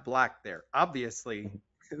 So that black there, obviously,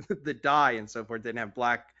 the dye and so forth didn't have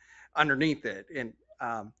black underneath it, and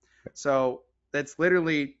so that's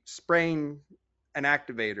literally spraying an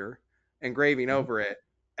activator, engraving Mhm. over it,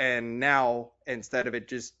 and now instead of it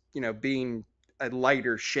just being a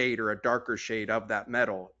lighter shade or a darker shade of that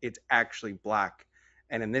metal, it's actually black.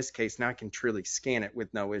 And in this case, now I can truly scan it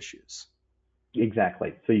with no issues.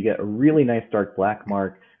 Exactly. So you get a really nice dark black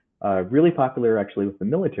mark, really popular actually with the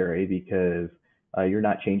military because you're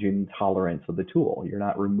not changing the tolerance of the tool. You're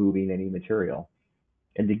not removing any material.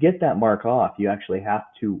 And to get that mark off, you actually have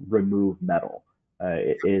to remove metal.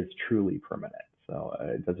 it is truly permanent. So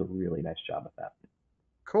it does a really nice job at that.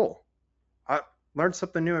 Cool. I learn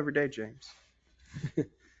something new every day, James.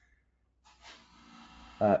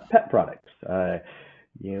 Pet products.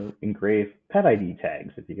 Engrave pet ID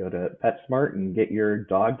tags. If you go to PetSmart and get your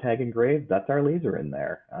dog tag engraved, that's our laser in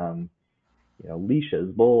there.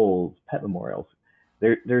 Leashes, bowls, pet memorials.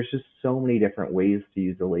 There's just so many different ways to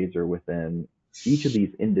use the laser within each of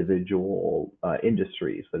these individual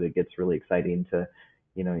industries that it gets really exciting to,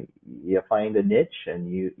 you find a niche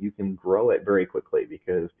and you can grow it very quickly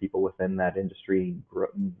because people within that industry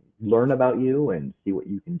learn about you and see what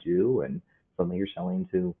you can do, and suddenly you're selling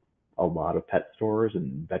to a lot of pet stores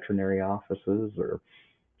and veterinary offices or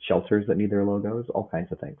shelters that need their logos, all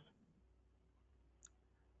kinds of things.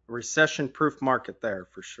 Recession-proof market there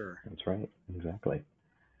for sure. That's right, exactly.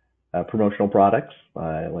 Promotional products,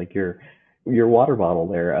 like your water bottle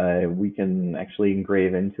there, we can actually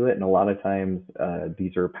engrave into it, and a lot of times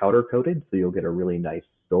these are powder coated, so you'll get a really nice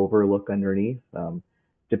silver look underneath.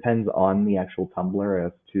 Depends on the actual tumbler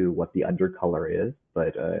as to what the undercolor is,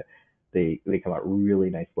 but they come out really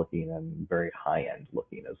nice looking and very high end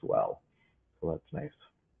looking as well. So that's nice.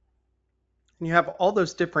 And you have all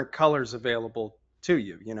those different colors available to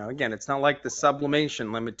you. Again, it's not like the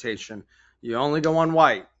sublimation limitation. You only go on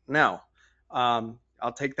white. No.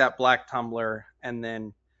 I'll take that black tumbler and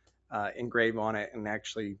then engrave on it and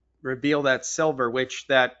actually reveal that silver, which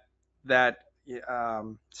that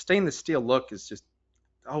stainless steel look is just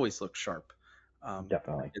always looks sharp.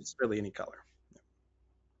 Definitely. It's really any color.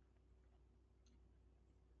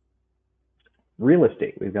 Real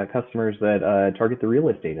estate. We've got customers that target the real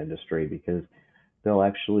estate industry because they'll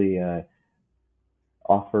actually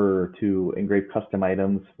offer to engrave custom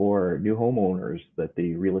items for new homeowners that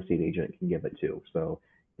the real estate agent can give it to. So,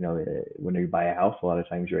 when you buy a house, a lot of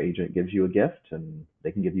times your agent gives you a gift and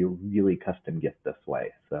they can give you a really custom gift this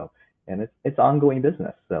way. So, and it's ongoing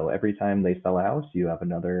business. So every time they sell a house, you have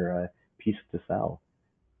another piece to sell.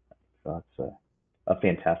 So it's a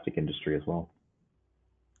fantastic industry as well.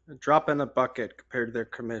 A drop in the bucket compared to their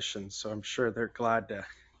commission, so I'm sure they're glad to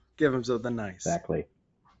give them something nice. Exactly.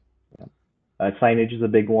 Yeah. Signage is a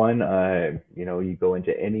big one. You go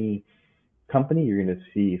into any company, you're going to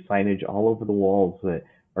see signage all over the walls that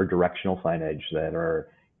are directional signage, that are,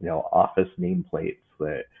 office nameplates,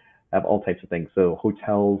 that have all types of things. So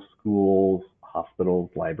hotels, schools, hospitals,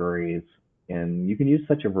 libraries, and you can use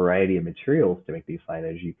such a variety of materials to make these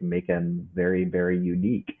signage. You can make them very, very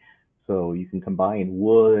unique. So you can combine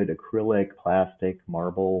wood, acrylic, plastic,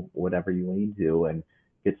 marble, whatever you need to, and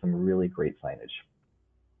get some really great signage.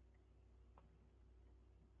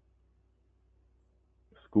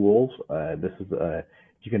 Schools,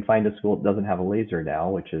 you can find a school that doesn't have a laser now,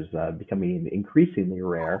 which is becoming increasingly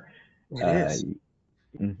rare. It Uh, is.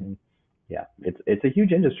 mhm. Yeah, it's a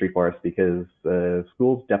huge industry for us because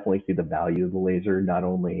schools definitely see the value of the laser, not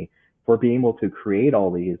only for being able to create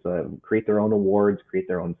all these, create their own awards, create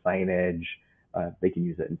their own signage. They can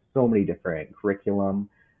use it in so many different curriculum,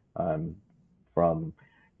 um, from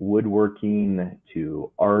woodworking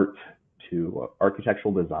to art to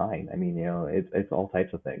architectural design. I mean, it's all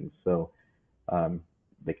types of things. So um,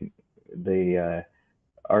 they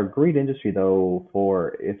are a great industry though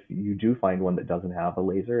for if you do find one that doesn't have a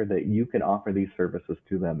laser, that you can offer these services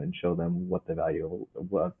to them and show them what the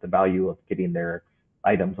value of getting their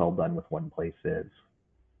items all done with one place is.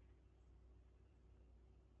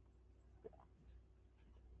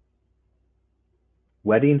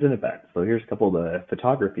 Weddings and events. So here's a couple of the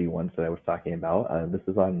photography ones that I was talking about. This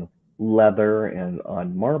is on leather and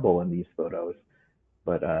on marble in these photos,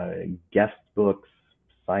 but guest books,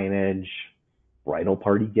 signage, bridal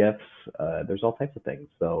party gifts. There's all types of things.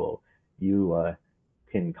 So you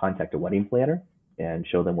can contact a wedding planner and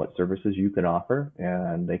show them what services you can offer,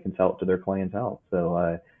 and they can sell it to their clientele.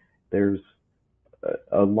 So there's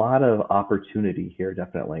a lot of opportunity here,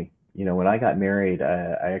 definitely. When I got married,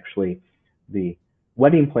 the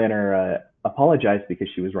wedding planner apologized because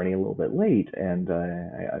she was running a little bit late, and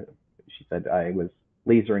she said I was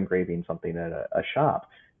laser engraving something at a shop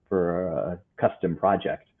for a custom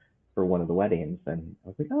project for one of the weddings. And I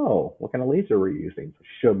was like, oh, what kind of laser were you using? So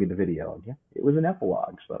she showed me the video. And yeah, it was an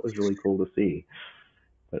Epilog. So that was really cool to see.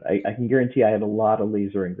 But I can guarantee I had a lot of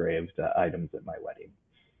laser engraved items at my wedding.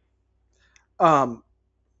 Um,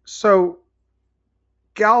 so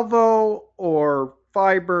Galvo or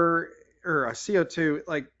fiber or a CO2,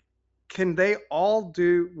 like, can they all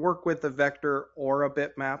do work with a vector or a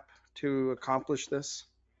bitmap to accomplish this?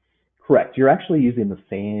 Correct. You're actually using the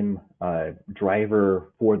same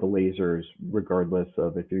driver for the lasers, regardless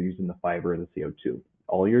of if you're using the fiber or the CO2.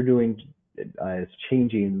 All you're doing it's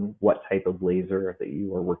changing what type of laser that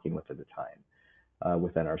you are working with at the time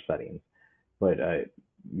within our settings. But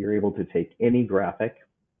you're able to take any graphic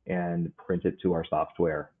and print it to our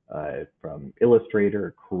software from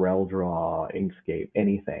Illustrator, CorelDRAW, Inkscape,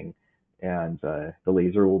 anything. And the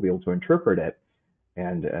laser will be able to interpret it.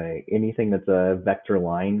 And anything that's a vector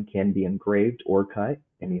line can be engraved or cut.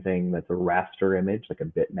 Anything that's a raster image, like a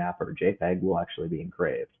bitmap or JPEG, will actually be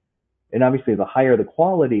engraved. And obviously, the higher the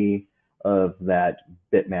quality of that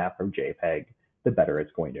bitmap or JPEG, the better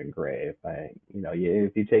it's going to engrave.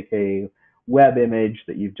 If you take a web image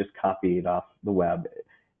that you've just copied off the web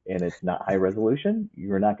and it's not high resolution,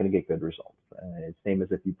 you're not going to get good results. Same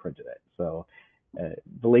as if you printed it. So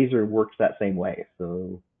the laser works that same way.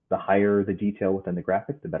 So the higher the detail within the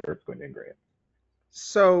graphic, the better it's going to engrave.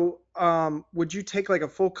 So, would you take like a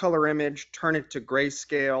full color image, turn it to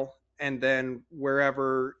grayscale, and then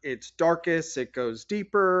wherever it's darkest, it goes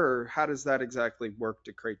deeper, or how does that exactly work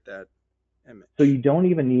to create that So you image? don't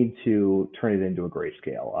even need to turn it into a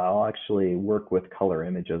grayscale. I'll actually work with color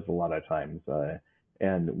images a lot of times.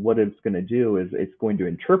 And what it's going to do is it's going to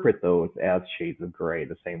interpret those as shades of gray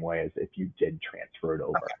the same way as if you did transfer it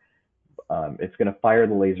over. It's going to fire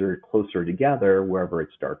the laser closer together wherever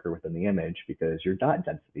it's darker within the image because your dot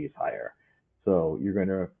density is higher. So you're going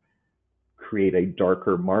to create a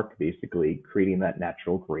darker mark, basically creating that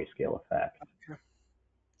natural grayscale effect. Okay.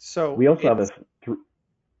 So We also have a, it's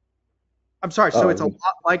I'm sorry, so it's a oh,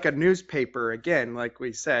 lot like a newspaper again, like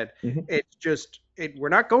we said. mhm, It's just we're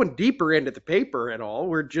not going deeper into the paper at all.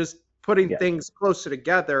 We're just putting yes. things closer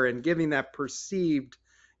together and giving that perceived,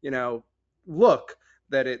 you know, look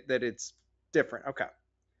that it's different. Okay.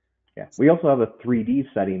 Yeah. We also have a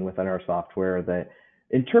 3D setting within our software that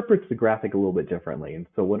interprets the graphic a little bit differently. And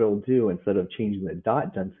so what it'll do, instead of changing the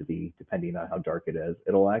dot density, depending on how dark it is,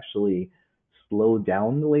 it'll actually slow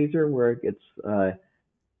down the laser where it gets,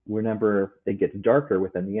 whenever it gets darker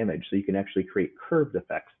within the image. So you can actually create curved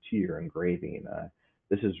effects to your engraving.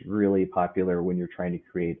 This is really popular when you're trying to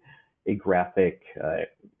create a graphic,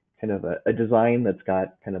 kind of a design that's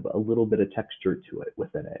got kind of a little bit of texture to it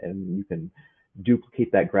within it. And you can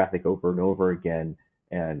duplicate that graphic over and over again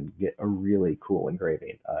and get a really cool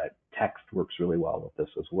engraving. Text works really well with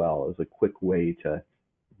this as well as a quick way to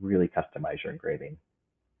really customize your engraving.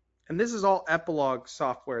 And this is all Epilog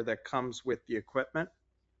software that comes with the equipment.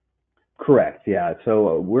 Correct. Yeah.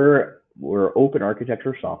 So we're open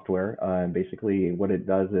architecture software. Basically, what it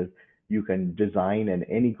does is you can design in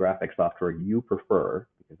any graphic software you prefer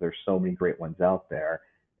because there's so many great ones out there,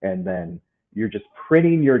 and then you're just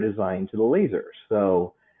printing your design to the laser.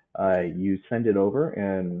 So you send it over,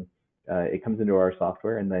 and it comes into our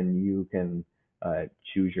software, and then you can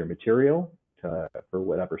choose your material for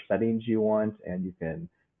whatever settings you want, and you can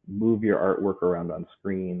move your artwork around on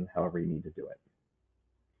screen however you need to do it.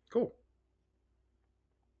 Cool.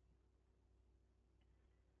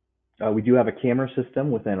 We do have a camera system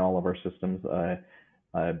within all of our systems.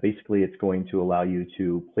 Basically, it's going to allow you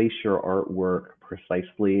to place your artwork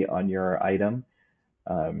precisely on your item.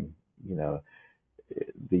 Um, you know,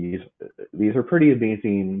 these these are pretty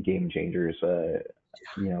amazing game changers. You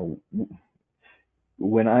know,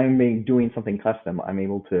 when I'm doing something custom, I'm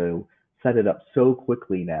able to set it up so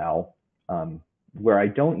quickly now. Where I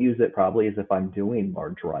don't use it probably is if I'm doing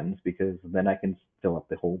large runs because then I can fill up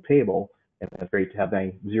the whole table. And it's great to have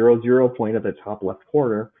my 0, 0 point at the top left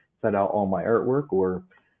corner, set out all my artwork, or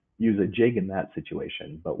use a jig in that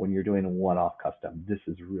situation. But when you're doing a one-off custom, this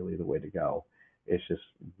is really the way to go. It's just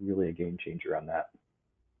really a game changer on that.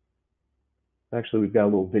 Actually, we've got a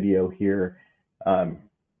little video here. Um,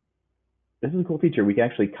 this is a cool feature. We can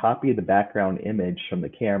actually copy the background image from the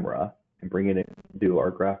camera and bring it into our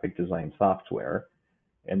graphic design software.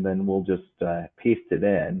 And then we'll just paste it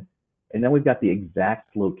in. And then we've got the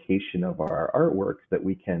exact location of our artwork that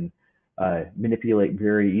we can manipulate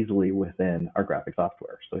very easily within our graphic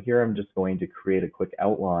software. So here I'm just going to create a quick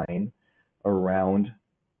outline around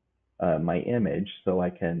my image so I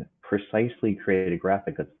can precisely create a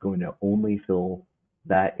graphic that's going to only fill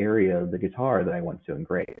that area of the guitar that I want to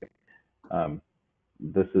engrave.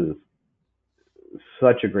 This is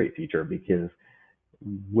such a great feature because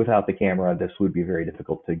without the camera, this would be very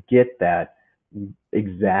difficult to get that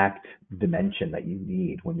exact dimension that you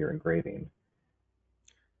need when you're engraving.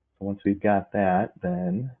 So once we've got that,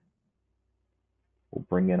 then we'll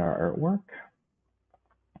bring in our artwork.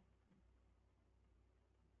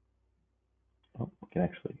 Oh, we can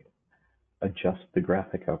actually adjust the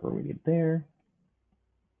graphic however we need there.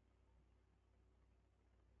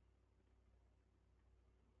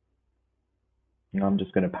 Now I'm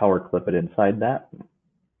just going to power clip it inside that.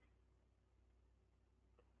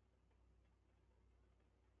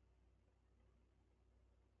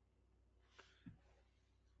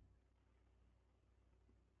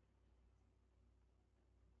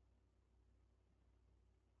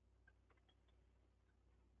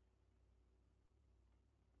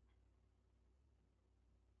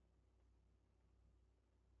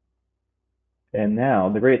 And now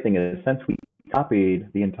the great thing is, since we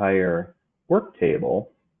copied the entire work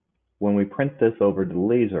table, when we print this over to the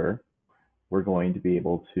laser, we're going to be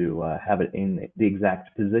able to have it in the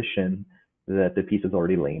exact position that the piece is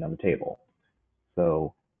already laying on the table.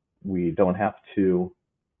 So we don't have to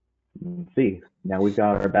see. Now we've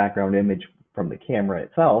got our background image from the camera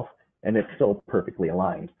itself, and it's still perfectly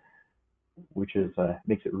aligned, which is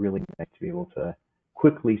makes it really nice to be able to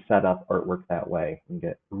quickly set up artwork that way and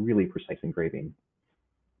get really precise engraving.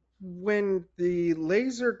 When the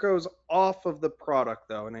laser goes off of the product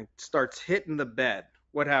though and it starts hitting the bed,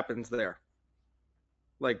 what happens there?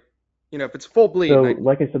 Like, if it's full bleed and So, I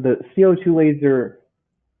like I said, the CO2 laser,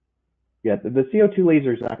 yeah, the CO2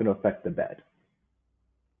 laser is not going to affect the bed.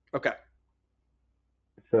 okay.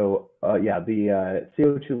 So, yeah, the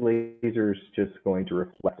CO2 laser is just going to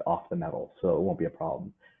reflect off the metal, so it won't be a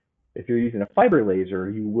problem. If you're using a fiber laser,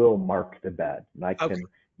 you will mark the bed. And I Okay. can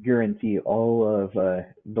guarantee all of the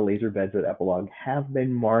laser beds at Epilog have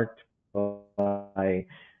been marked by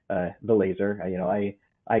the laser.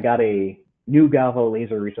 I got a new Galvo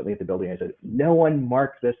laser recently at the building. I said, no one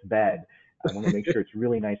marked this bed. I want to make sure it's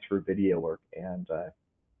really nice for video work. And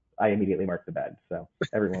I immediately marked the bed. So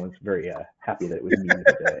everyone was very happy that it was me that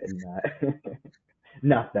did it and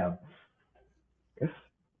not them.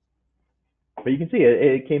 But you can see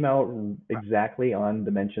it came out exactly on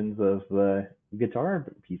dimensions of the guitar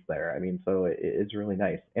piece there. I mean, so it's really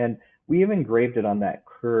nice. And we even engraved it on that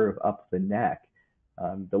curve up the neck.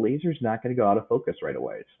 The laser's not going to go out of focus right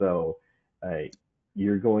away. So uh,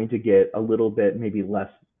 you're going to get a little bit, maybe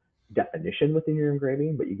less definition within your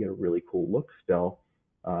engraving, but you get a really cool look still.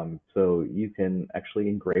 So you can actually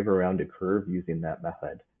engrave around a curve using that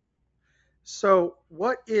method. So,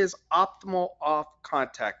 what is optimal off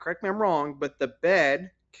contact? Correct me if I'm wrong, but the bed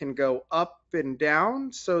can go up and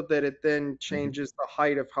down so that it then Mhm. changes the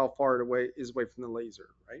height of how far it away from the laser,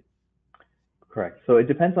 right? Correct. So it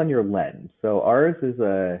depends on your lens. So ours is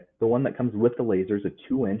the one that comes with the laser is a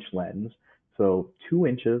 2-inch lens. So 2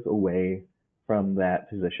 inches away from that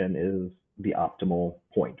position is the optimal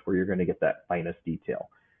point where you're going to get that finest detail.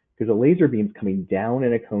 Because a laser beam's coming down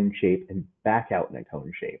in a cone shape and back out in a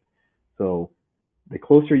cone shape. So the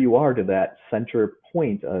closer you are to that center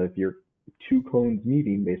point of your two cones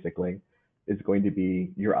meeting, basically, is going to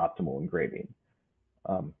be your optimal engraving.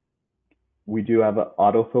 Um, we do have an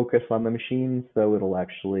autofocus on the machine, so it'll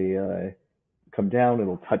actually come down,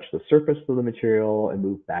 it'll touch the surface of the material and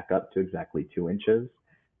move back up to exactly 2 inches.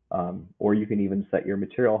 Or you can even set your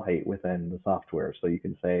material height within the software. So you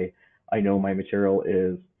can say, I know my material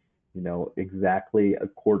is, exactly a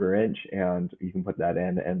 1/4 inch, and you can put that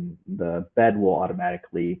in, and the bed will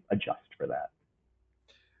automatically adjust for that.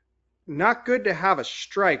 Not good to have a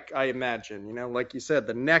strike, I imagine. Like you said,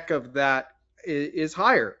 the neck of that is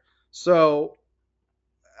higher. So,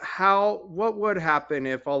 what would happen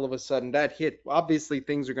if all of a sudden that hit? Obviously,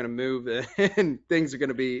 things are going to move and things are going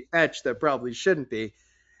to be etched that probably shouldn't be.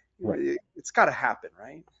 Right. It's got to happen,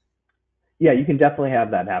 right? Yeah, you can definitely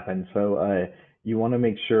have that happen. So you want to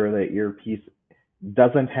make sure that your piece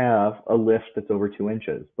doesn't have a lift that's over 2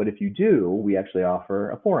 inches. But if you do, we actually offer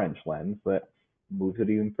a 4-inch lens that moves it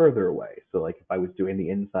even further away. So like if I was doing the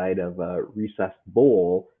inside of a recessed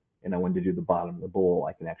bowl and I wanted to do the bottom of the bowl,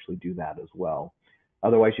 I can actually do that as well.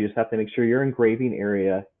 Otherwise, you just have to make sure your engraving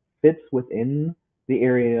area fits within the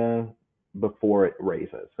area before it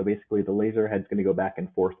raises. So basically the laser head's going to go back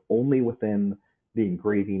and forth only within the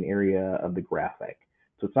engraving area of the graphic.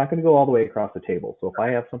 So it's not going to go all the way across the table. So if I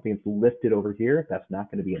have something that's lifted over here, that's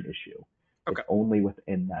not going to be an issue. It's Okay. only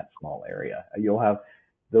within that small area. You'll have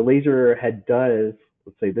the laser head does,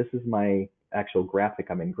 let's say this is my actual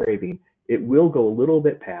graphic I'm engraving. It will go a little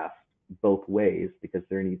bit past both ways because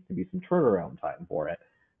there needs to be some turnaround time for it.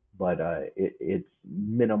 But it's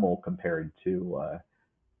minimal compared to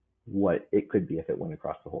what it could be if it went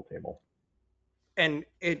across the whole table. And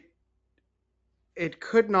it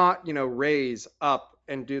could not, raise up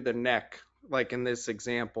and do the neck like in this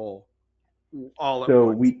example all at So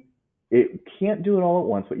once. it can't do it all at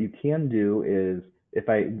once. What you can do is if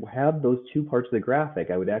I have those two parts of the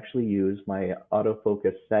graphic, I would actually use my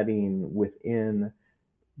autofocus setting within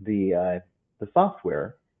the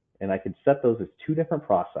software, and I could set those as two different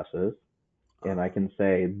processes, and I can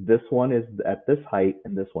say this one is at this height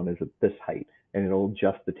and this one is at this height, and it'll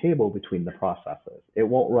adjust the table between the processes. It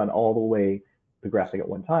won't run all the way the graphic at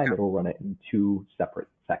one time. It'll run it in two separate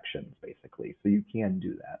sections, basically. So you can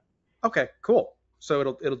do that. Okay, cool. So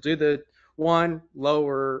it'll do the one,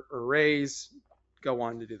 lower or raise, go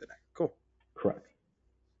on to do the neck. Cool. Correct.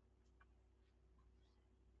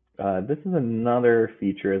 This is another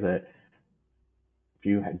feature that If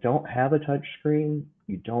you don't have a touch screen,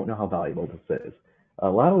 you don't know how valuable this is. A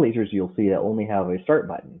lot of lasers you'll see that only have a start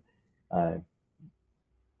button. Uh,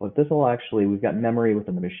 but this will actually, we've got memory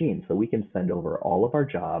within the machine, so we can send over all of our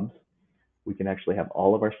jobs. We can actually have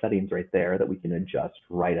all of our settings right there that we can adjust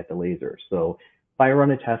right at the laser. So if I run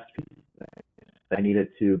a test, I need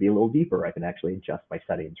it to be a little deeper, I can actually adjust my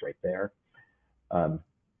settings right there. Um,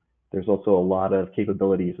 there's also a lot of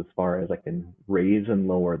capabilities as far as I can raise and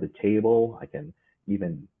lower the table. I can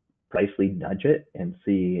even precisely nudge it and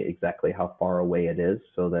see exactly how far away it is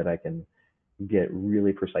so that I can get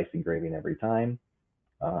really precise engraving every time.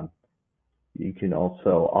 Um, you can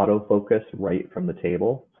also autofocus right from the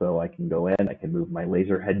table. So I can go in, I can move my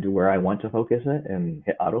laser head to where I want to focus it and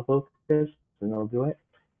hit autofocus and it'll do it.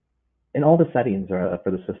 And all the settings for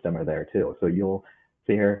the system are there too. So you'll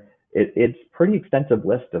see here, it's pretty extensive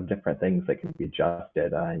list of different things that can be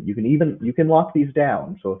adjusted. You can lock these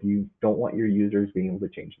down. So if you don't want your users being able to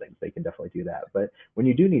change things, they can definitely do that. But when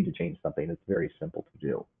you do need to change something, it's very simple to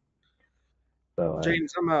do. So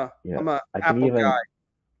James, I'm a you know, I'm a I can Apple guy. even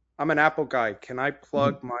I'm an Apple guy. Can I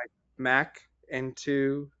plug my Mac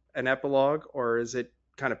into an Epilog, or is it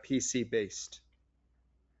kind of PC based?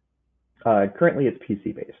 currently it's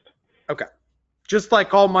PC based, Okay. Just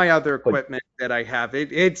like all my other but equipment that I have,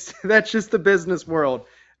 it's that's just the business world.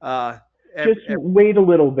 Uh, just ev- ev- wait a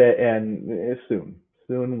little bit and soon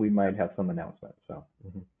we might have some announcements. So,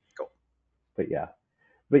 cool. but yeah.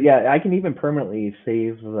 But yeah, I can even permanently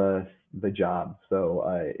save the job. So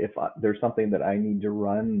if there's something that I need to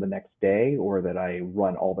run the next day or that I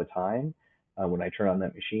run all the time, when I turn on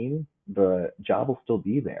that machine, the job will still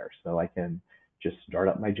be there. So I can just start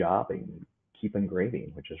up my job and keep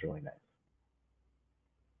engraving, which is really nice.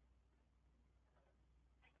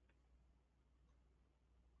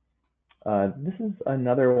 This is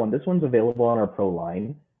another one. This one's available on our Pro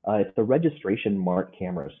line. It's the registration mark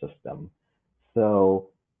camera system. So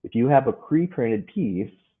if you have a pre-printed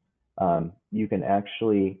piece, you can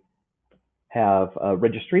actually have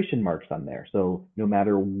registration marks on there. So no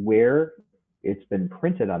matter where it's been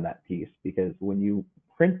printed on that piece, because when you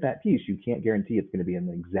print that piece, you can't guarantee it's going to be in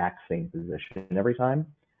the exact same position every time.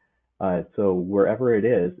 So wherever it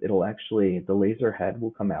is, it'll actually, the laser head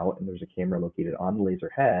will come out and there's a camera located on the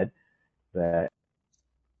laser head that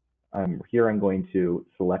I'm going to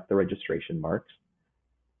select the registration marks.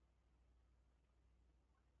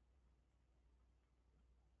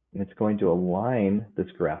 And it's going to align this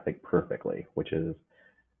graphic perfectly, which is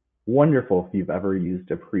wonderful if you've ever used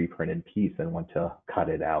a pre-printed piece and want to cut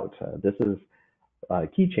it out. This is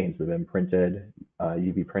keychains that have been printed,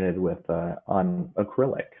 UV printed with on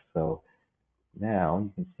acrylic. So now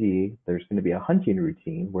you can see there's going to be a hunting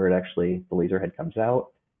routine where it actually, the laser head comes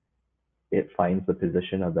out, it finds the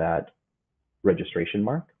position of that registration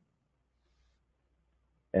mark,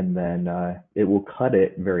 and then it will cut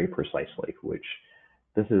it very precisely, which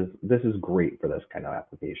this is great for this kind of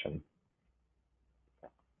application.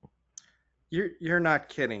 You're not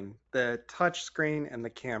kidding. The touch screen and the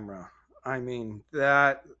camera. I mean,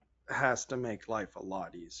 that has to make life a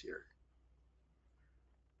lot easier.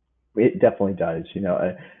 It definitely does.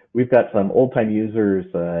 We've got some old time users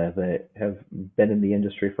that have been in the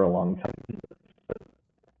industry for a long time.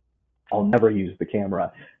 I'll never use the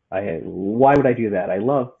camera. Why would I do that? I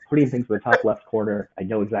love putting things in the top left corner. I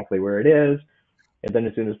know exactly where it is. And then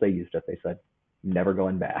as soon as they used it, they said, never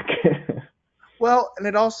going back. Well, and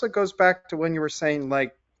it also goes back to when you were saying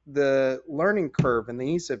like the learning curve and the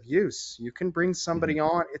ease of use. You can bring Mhm. somebody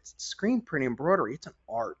on. It's screen printing embroidery. It's an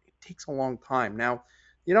art. It takes a long time. Now,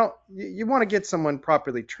 you want to get someone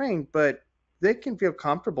properly trained, but they can feel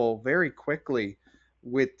comfortable very quickly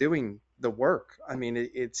with doing the work. I mean,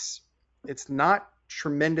 it's not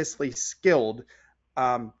tremendously skilled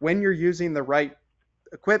when you're using the right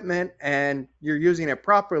equipment and you're using it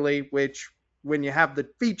properly, which when you have the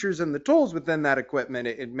features and the tools within that equipment,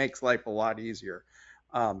 it makes life a lot easier.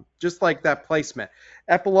 Just like that placement.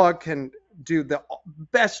 Epilog can do the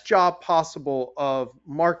best job possible of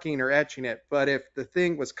marking or etching it, but if the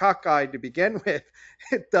thing was cockeyed to begin with,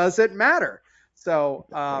 it doesn't matter. So,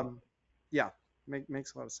 Exactly. yeah,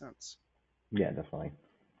 makes a lot of sense. Yeah, definitely.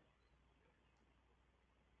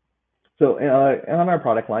 So on our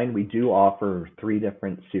product line, we do offer three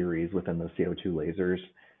different series within the CO2 lasers,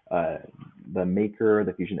 uh, the Maker,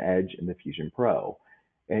 the Fusion Edge, and the Fusion Pro.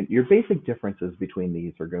 And your basic differences between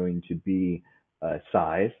these are going to be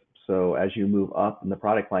size. So as you move up in the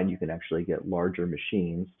product line, you can actually get larger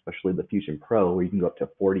machines, especially the Fusion Pro, where you can go up to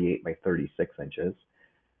 48 by 36 inches.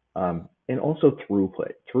 And also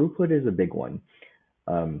throughput. Throughput is a big one.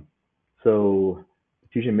 Um, so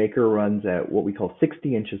Fusion Maker runs at what we call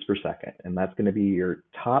 60 inches per second, and that's going to be your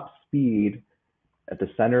top speed at the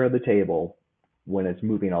center of the table when it's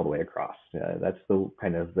moving all the way across. That's the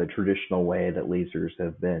kind of the traditional way that lasers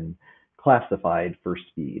have been classified for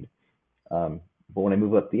speed. But when I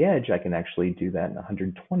move up the edge, I can actually do that in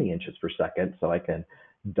 120 inches per second, so I can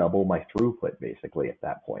double my throughput basically at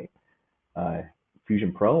that point. Uh,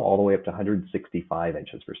 Fusion Pro all the way up to 165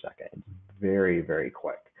 inches per second. It's very, very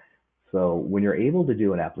quick. So when you're able to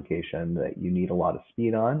do an application that you need a lot of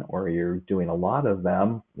speed on, or you're doing a lot of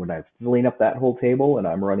them, when I'm filling up that whole table and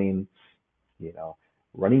I'm running,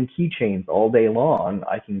 running keychains all day long,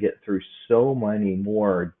 I can get through so many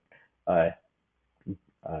more uh,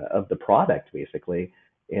 of the product basically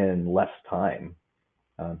in less time.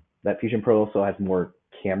 That Fusion Pro also has more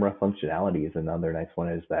camera functionalities. Another nice one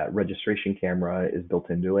is that registration camera is built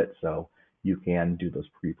into it, so you can do those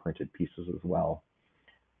pre-printed pieces as well.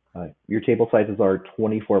 Your table sizes are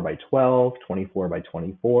 24 by 12, 24 by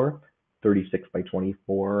 24, 36 by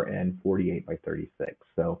 24, and 48 by 36.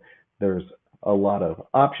 So there's a lot of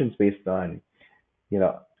options based on,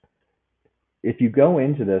 if you go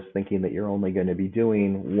into this thinking that you're only going to be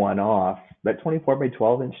doing one off, that 24 by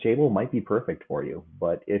 12 inch table might be perfect for you.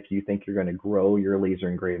 But if you think you're going to grow your laser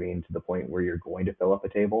engraving to the point where you're going to fill up a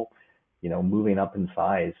table, moving up in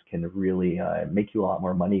size can really make you a lot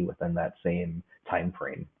more money within that same time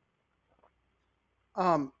frame.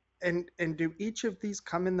 And do each of these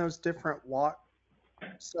come in those different watt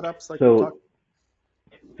setups like we So talked?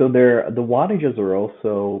 the wattages are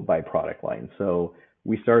also by product line. So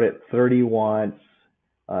we start at 30 watts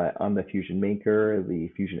on the Fusion Maker. The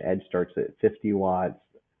Fusion Edge starts at 50 watts,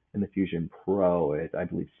 and the Fusion Pro at, I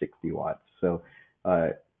believe, 60 watts. So uh,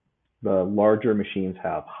 the larger machines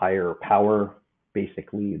have higher power,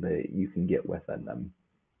 basically, that you can get within them.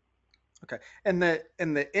 Okay. And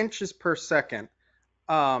the inches per second,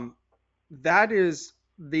 um, that is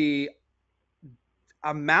the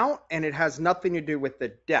amount, and it has nothing to do with the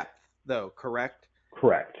depth, though, correct?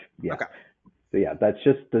 Correct. Yeah. Okay. So yeah, that's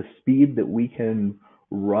just the speed that we can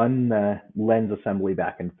run the lens assembly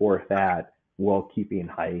back and forth at while keeping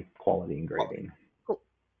high quality Quality. engraving. Cool.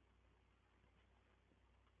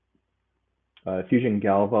 Fusion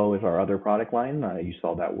Galvo is our other product line. You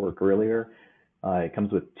saw that work earlier. It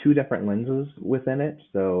comes with two different lenses within it.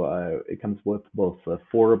 So it comes with both a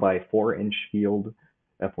 4 by 4 inch field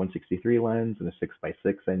f163 lens and a 6 by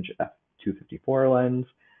 6 inch f254 lens.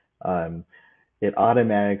 Um, it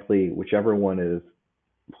automatically, whichever one is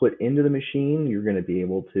put into the machine, you're going to be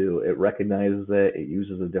able to, it recognizes it, it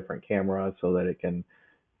uses a different camera so that it can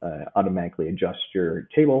automatically adjust your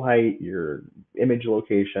table height, your image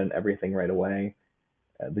location, everything right away.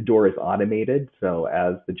 The door is automated, so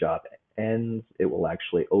as the job ends, it will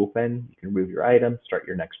actually open. You can remove your item, start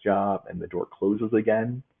your next job, and the door closes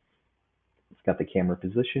again. It's got the camera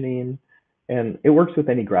positioning, and it works with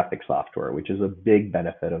any graphic software, which is a big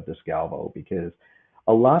benefit of this Galvo because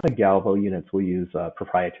a lot of Galvo units will use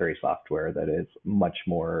proprietary software that is much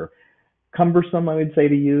more cumbersome, I would say,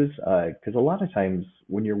 to use because a lot of times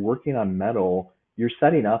when you're working on metal, you're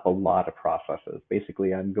setting up a lot of processes.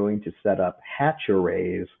 Basically, I'm going to set up hatch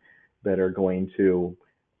arrays that are going to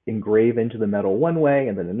engrave into the metal one way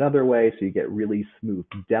and then another way, so you get really smooth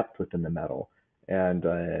depth within the metal. And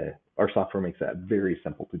our software makes that very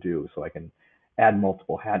simple to do. So I can add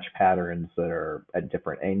multiple hatch patterns that are at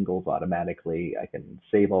different angles automatically. I can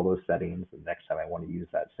save all those settings. And next time I want to use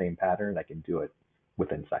that same pattern, I can do it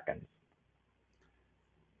within seconds.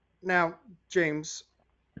 Now, James,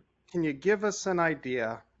 can you give us an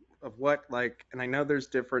idea of what, like, and I know there's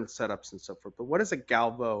different setups and so forth, but what is a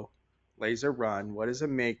Galvo laser run? What is a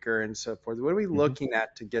maker and so forth? What are we Mm-hmm. looking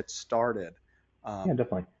at to get started? Yeah, Um,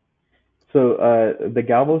 definitely. So the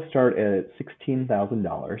Galvos start at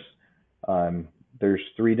 $16,000. Um, there's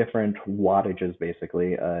three different wattages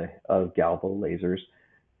basically of Galvo lasers,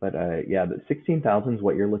 but yeah, the 16,000 is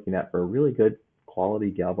what you're looking at for a really good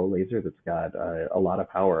quality Galvo laser that's got a lot of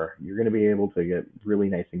power. You're going to be able to get really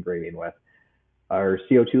nice engraving with. Our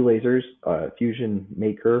CO2 lasers, Fusion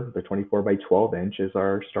Maker, the 24 by 12 inch is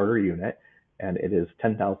our starter unit, and it is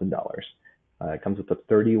 $10,000. It comes with a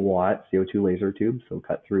 30-watt CO2 laser tube, so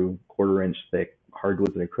cut through quarter-inch thick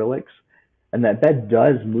hardwoods and acrylics. And that bed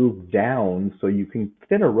does move down, so you can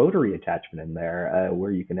fit a rotary attachment in there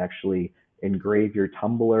where you can actually engrave your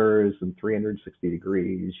tumblers in 360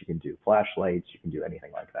 degrees. You can do flashlights, you can do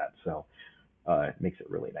anything like that. So it makes it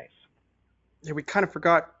really nice. yeah, we kind of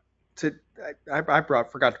forgot to,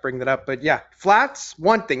 forgot to bring that up, but yeah, flats,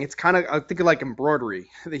 one thing, it's kind of, I think of like embroidery.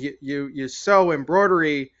 You sew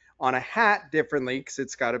embroidery on a hat differently because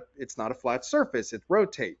it's not a flat surface, it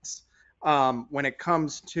rotates. when it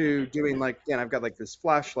comes to doing, like, again, I've got like this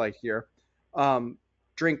flashlight here, um,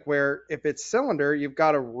 drink, where if it's cylinder, you've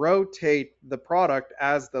got to rotate the product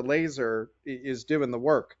as the laser is doing the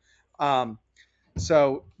work. Um,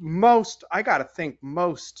 so I got to think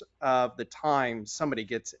most of the time somebody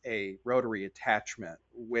gets a rotary attachment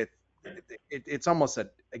with it's almost a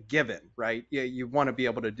given, right? You want to be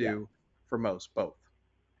able to Yeah. do for most both.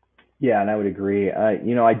 Yeah, and I would agree.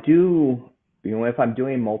 I do, if I'm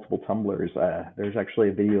doing multiple tumblers, there's actually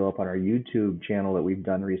a video up on our YouTube channel that we've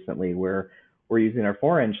done recently where we're using our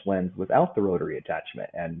 4-inch lens without the rotary attachment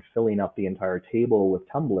and filling up the entire table with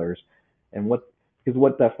tumblers. And because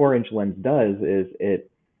what that 4-inch lens does is it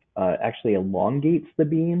actually elongates the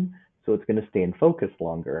beam, so it's going to stay in focus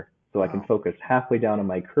longer. So I can Wow. focus halfway down on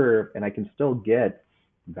my curve, and I can still get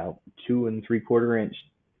about 2 and 3/4 inch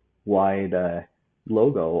wide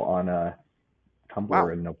logo on a tumbler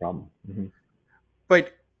Wow. and no problem.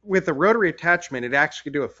 But with the rotary attachment, it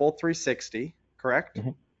actually can do a full 360, correct?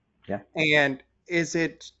 Yeah. And is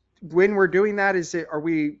it, when we're doing that, are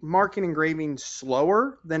we marking engraving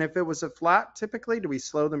slower than if it was a flat typically? Do we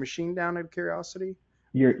slow the machine down out of curiosity?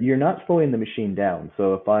 You're not slowing the machine down.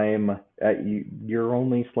 So if you're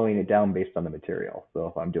only slowing it down based on the material. So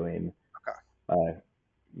if I'm doing, Okay.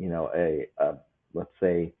 uh, let's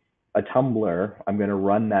say a tumbler, I'm going to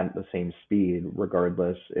run that at the same speed,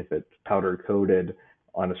 regardless if it's powder coated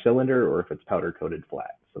on a cylinder or if it's powder coated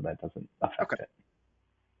flat. So that doesn't Okay. affect it.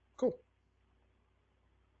 Cool.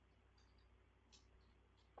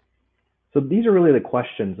 So these are really the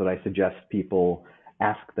questions that I suggest people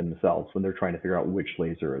ask themselves when they're trying to figure out which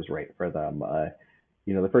laser is right for them.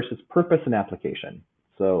 The first is purpose and application.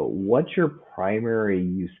 So what's your primary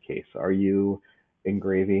use case? Are you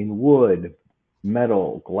engraving wood,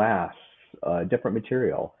 metal, glass, different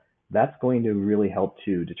material? That's going to really help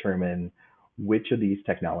to determine which of these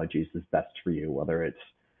technologies is best for you, whether it's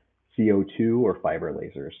CO2 or fiber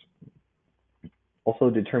lasers.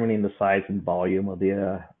 Also determining the size and volume of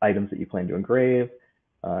the items that you plan to engrave.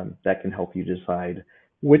 That can help you decide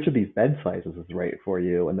which of these bed sizes is right for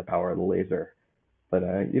you and the power of the laser. But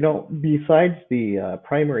besides the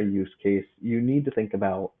primary use case, you need to think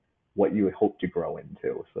about what you hope to grow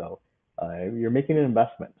into. So you're making an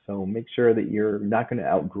investment, so make sure that you're not going to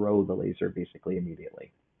outgrow the laser basically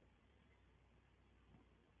immediately.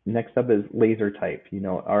 Next up is laser type.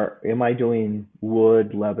 Am I doing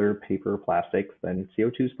wood, leather, paper, plastics? Then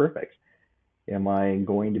CO2 is perfect. Am I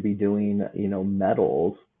going to be doing,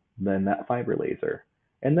 metals? Then that fiber laser.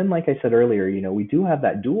 And then, like I said earlier, we do have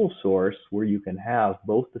that dual source where you can have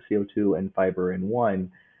both the CO2 and fiber in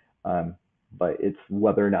one. Um, but it's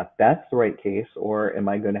whether or not that's the right case, or am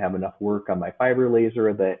I going to have enough work on my fiber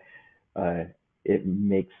laser that uh, it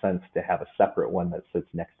makes sense to have a separate one that sits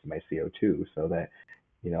next to my CO2 so that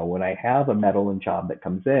when I have a metal and job that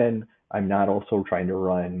comes in, I'm not also trying to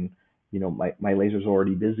run, my laser's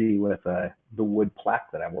already busy with the wood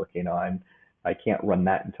plaque that I'm working on. I can't run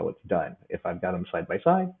that until it's done. If I've got them side by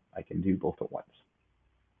side, I can do both at once.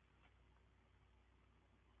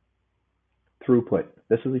 Throughput.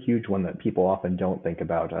 This is a huge one that people often don't think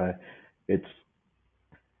about. It's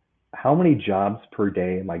how many jobs per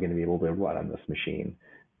day am I going to be able to run on this machine?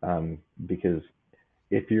 Because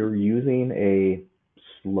if you're using a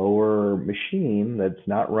slower machine that's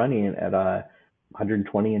not running at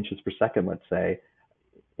 120 inches per second, let's say,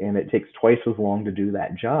 and it takes twice as long to do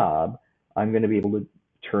that job, I'm going to be able to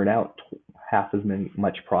turn out half as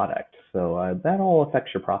much product. So that all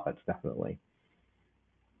affects your profits, definitely.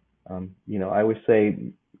 I would say,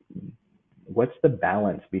 what's the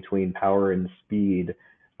balance between power and speed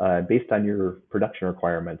based on your production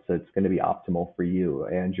requirements that's going to be optimal for you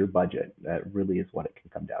and your budget? That really is what it can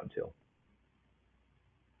come down to.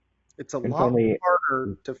 It's a And lot finally,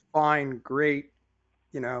 harder to find great,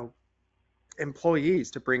 you know,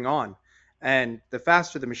 employees to bring on. And the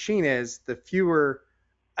faster the machine is, the fewer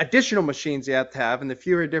additional machines you have to have, and the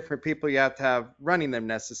fewer different people you have to have running them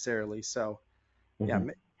necessarily. So, yeah,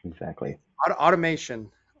 mhm, exactly.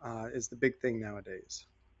 automation is the big thing nowadays,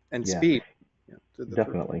 and Yeah, speed, to the throughput.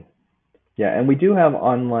 definitely. Yeah, and we do have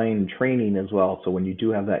online training as well. So when you do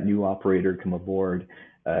have that new operator come aboard,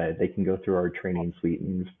 they can go through our training suite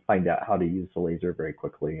and find out how to use the laser very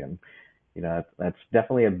quickly. And that's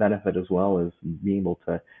definitely a benefit as well as being able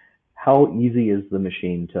to. How easy is the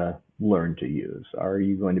machine to learn to use? Are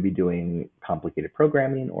you going to be doing complicated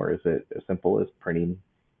programming, or is it as simple as printing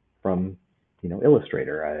from,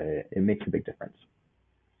 Illustrator? It makes a big difference.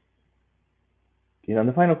 And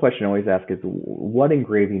the final question I always ask is, what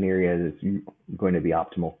engraving area is going to be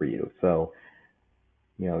optimal for you? So,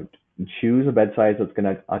 you know, choose a bed size that's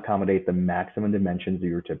going to accommodate the maximum dimensions of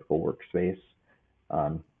your typical workspace,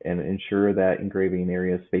 and ensure that engraving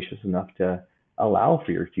area is spacious enough to allow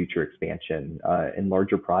for your future expansion and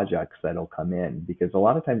larger projects that'll come in. Because a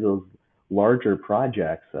lot of times those larger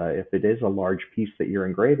projects, if it is a large piece that you're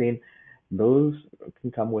engraving, those can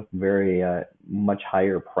come with very much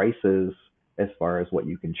higher prices as far as what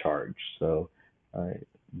you can charge. So uh,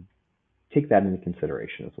 take that into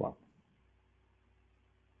consideration as well.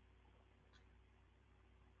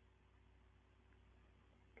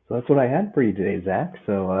 So that's what I had for you today, Zach.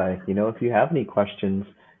 So, if you have any questions,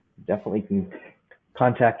 definitely can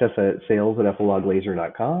contact us at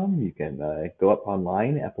sales@epiloglaser.com. You can go up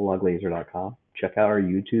online, epiloglaser.com. Check out our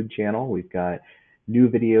YouTube channel. We've got new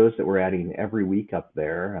videos that we're adding every week up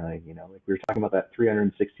there. Like we were talking about that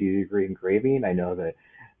 360-degree engraving. I know that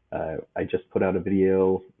I just put out a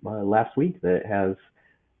video last week that has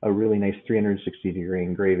a really nice 360-degree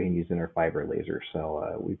engraving using our fiber laser.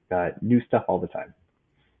 So we've got new stuff all the time.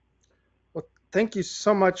 Well, thank you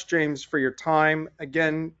so much, James, for your time.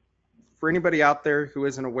 Again, for anybody out there who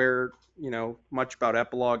isn't aware, much about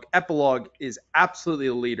Epilog, Epilog is absolutely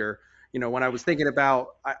a leader. When I was thinking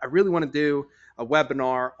about, I really want to do a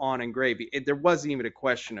webinar on engraving, there wasn't even a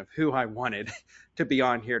question of who I wanted to be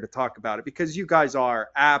on here to talk about it, because you guys are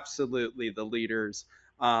absolutely the leaders.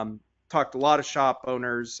 Talked to a lot of shop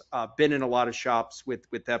owners, been in a lot of shops with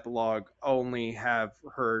Epilog, only have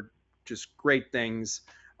heard just great things.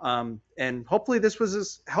 And hopefully this was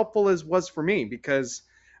as helpful as was for me, because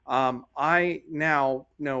I now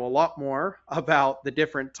know a lot more about the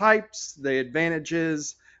different types, the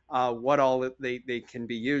advantages, what all they can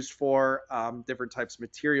be used for, different types of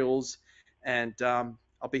materials. And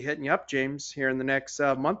I'll be hitting you up, James, here in the next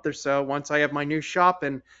month or so, once I have my new shop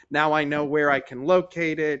and now I know where I can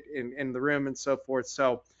locate it in the room and so forth.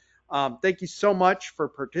 So thank you so much for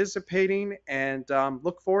participating, and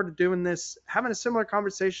look forward to doing this, having a similar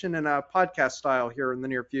conversation in a podcast style here in the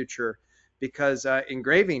near future, because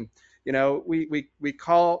engraving, we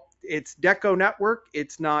call it's DecoNetwork.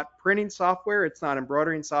 It's not printing software. It's not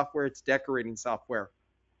embroidering software. It's decorating software.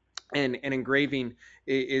 And engraving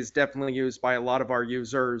is definitely used by a lot of our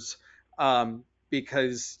users,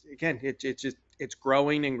 because again, it's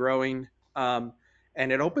growing and growing. And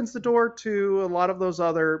it opens the door to a lot of those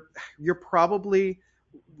other, you're probably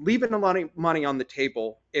leaving a lot of money on the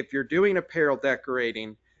table if you're doing apparel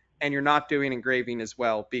decorating and you're not doing engraving as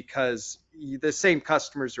well, because the same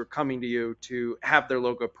customers are coming to you to have their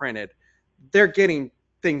logo printed. They're getting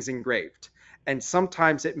things engraved. And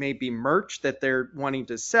sometimes it may be merch that they're wanting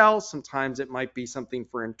to sell. Sometimes it might be something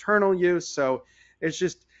for internal use. So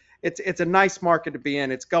it's a nice market to be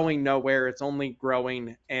in. It's going nowhere. It's only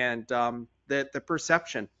growing. And the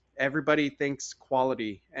perception, everybody thinks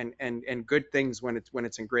quality and good things when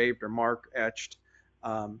it's engraved or mark etched.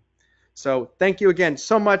 So thank you again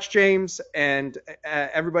so much, James, and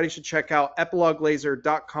everybody should check out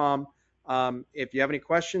epiloglaser.com. If you have any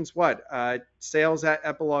questions,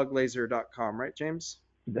 sales@epiloglaser.com, right, James?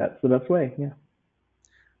 That's the best way. Yeah.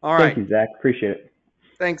 All right. Thank you, Zach. Appreciate it.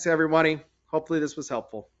 Thanks, everybody. Hopefully this was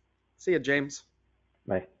helpful. See you, James.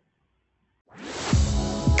 Bye.